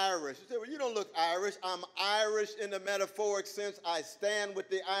Irish. You say, well, you don't look Irish. I'm Irish in the metaphoric sense. I stand with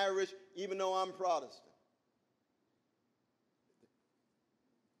the Irish even though I'm Protestant.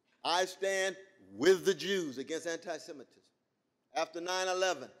 I stand with the Jews against anti-Semitism. After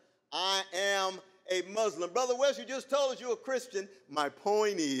 9/11, I am a Muslim. Brother West, you just told us you're a Christian. My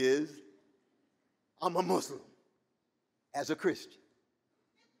point is, I'm a Muslim as a Christian.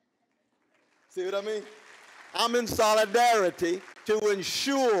 See what I mean? I'm in solidarity to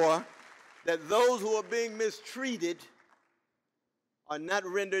ensure that those who are being mistreated are not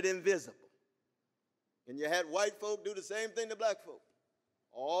rendered invisible. And you had white folk do the same thing to black folk,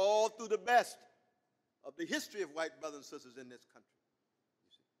 all through the best of the history of white brothers and sisters in this country.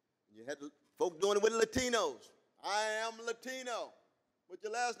 You had folk doing it with Latinos. I am Latino. But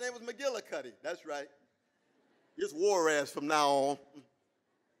your last name was McGillicuddy. That's right. It's Juarez from now on.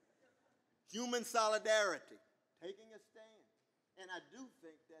 Human solidarity, taking a stand. And I do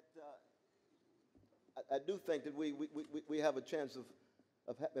think that we have a chance of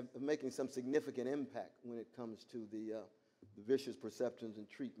making some significant impact when it comes to the vicious perceptions and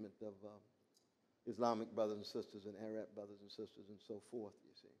treatment of Islamic brothers and sisters and Arab brothers and sisters and so forth,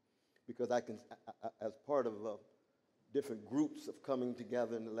 you see. Because as part of different groups of coming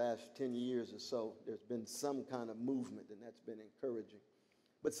together in the last 10 years or so, there's been some kind of movement, and that's been encouraging.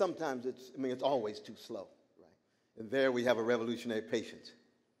 But sometimes it's always too slow, right? And there we have a revolutionary patience,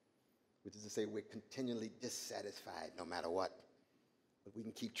 which is to say we're continually dissatisfied no matter what, but we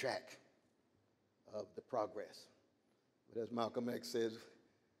can keep track of the progress. But as Malcolm X says,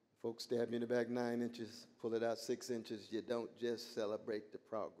 folks stab you in the back 9 inches, pull it out 6 inches, you don't just celebrate the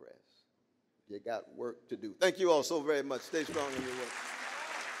progress. You got work to do. Thank you all so very much. Stay strong in your work.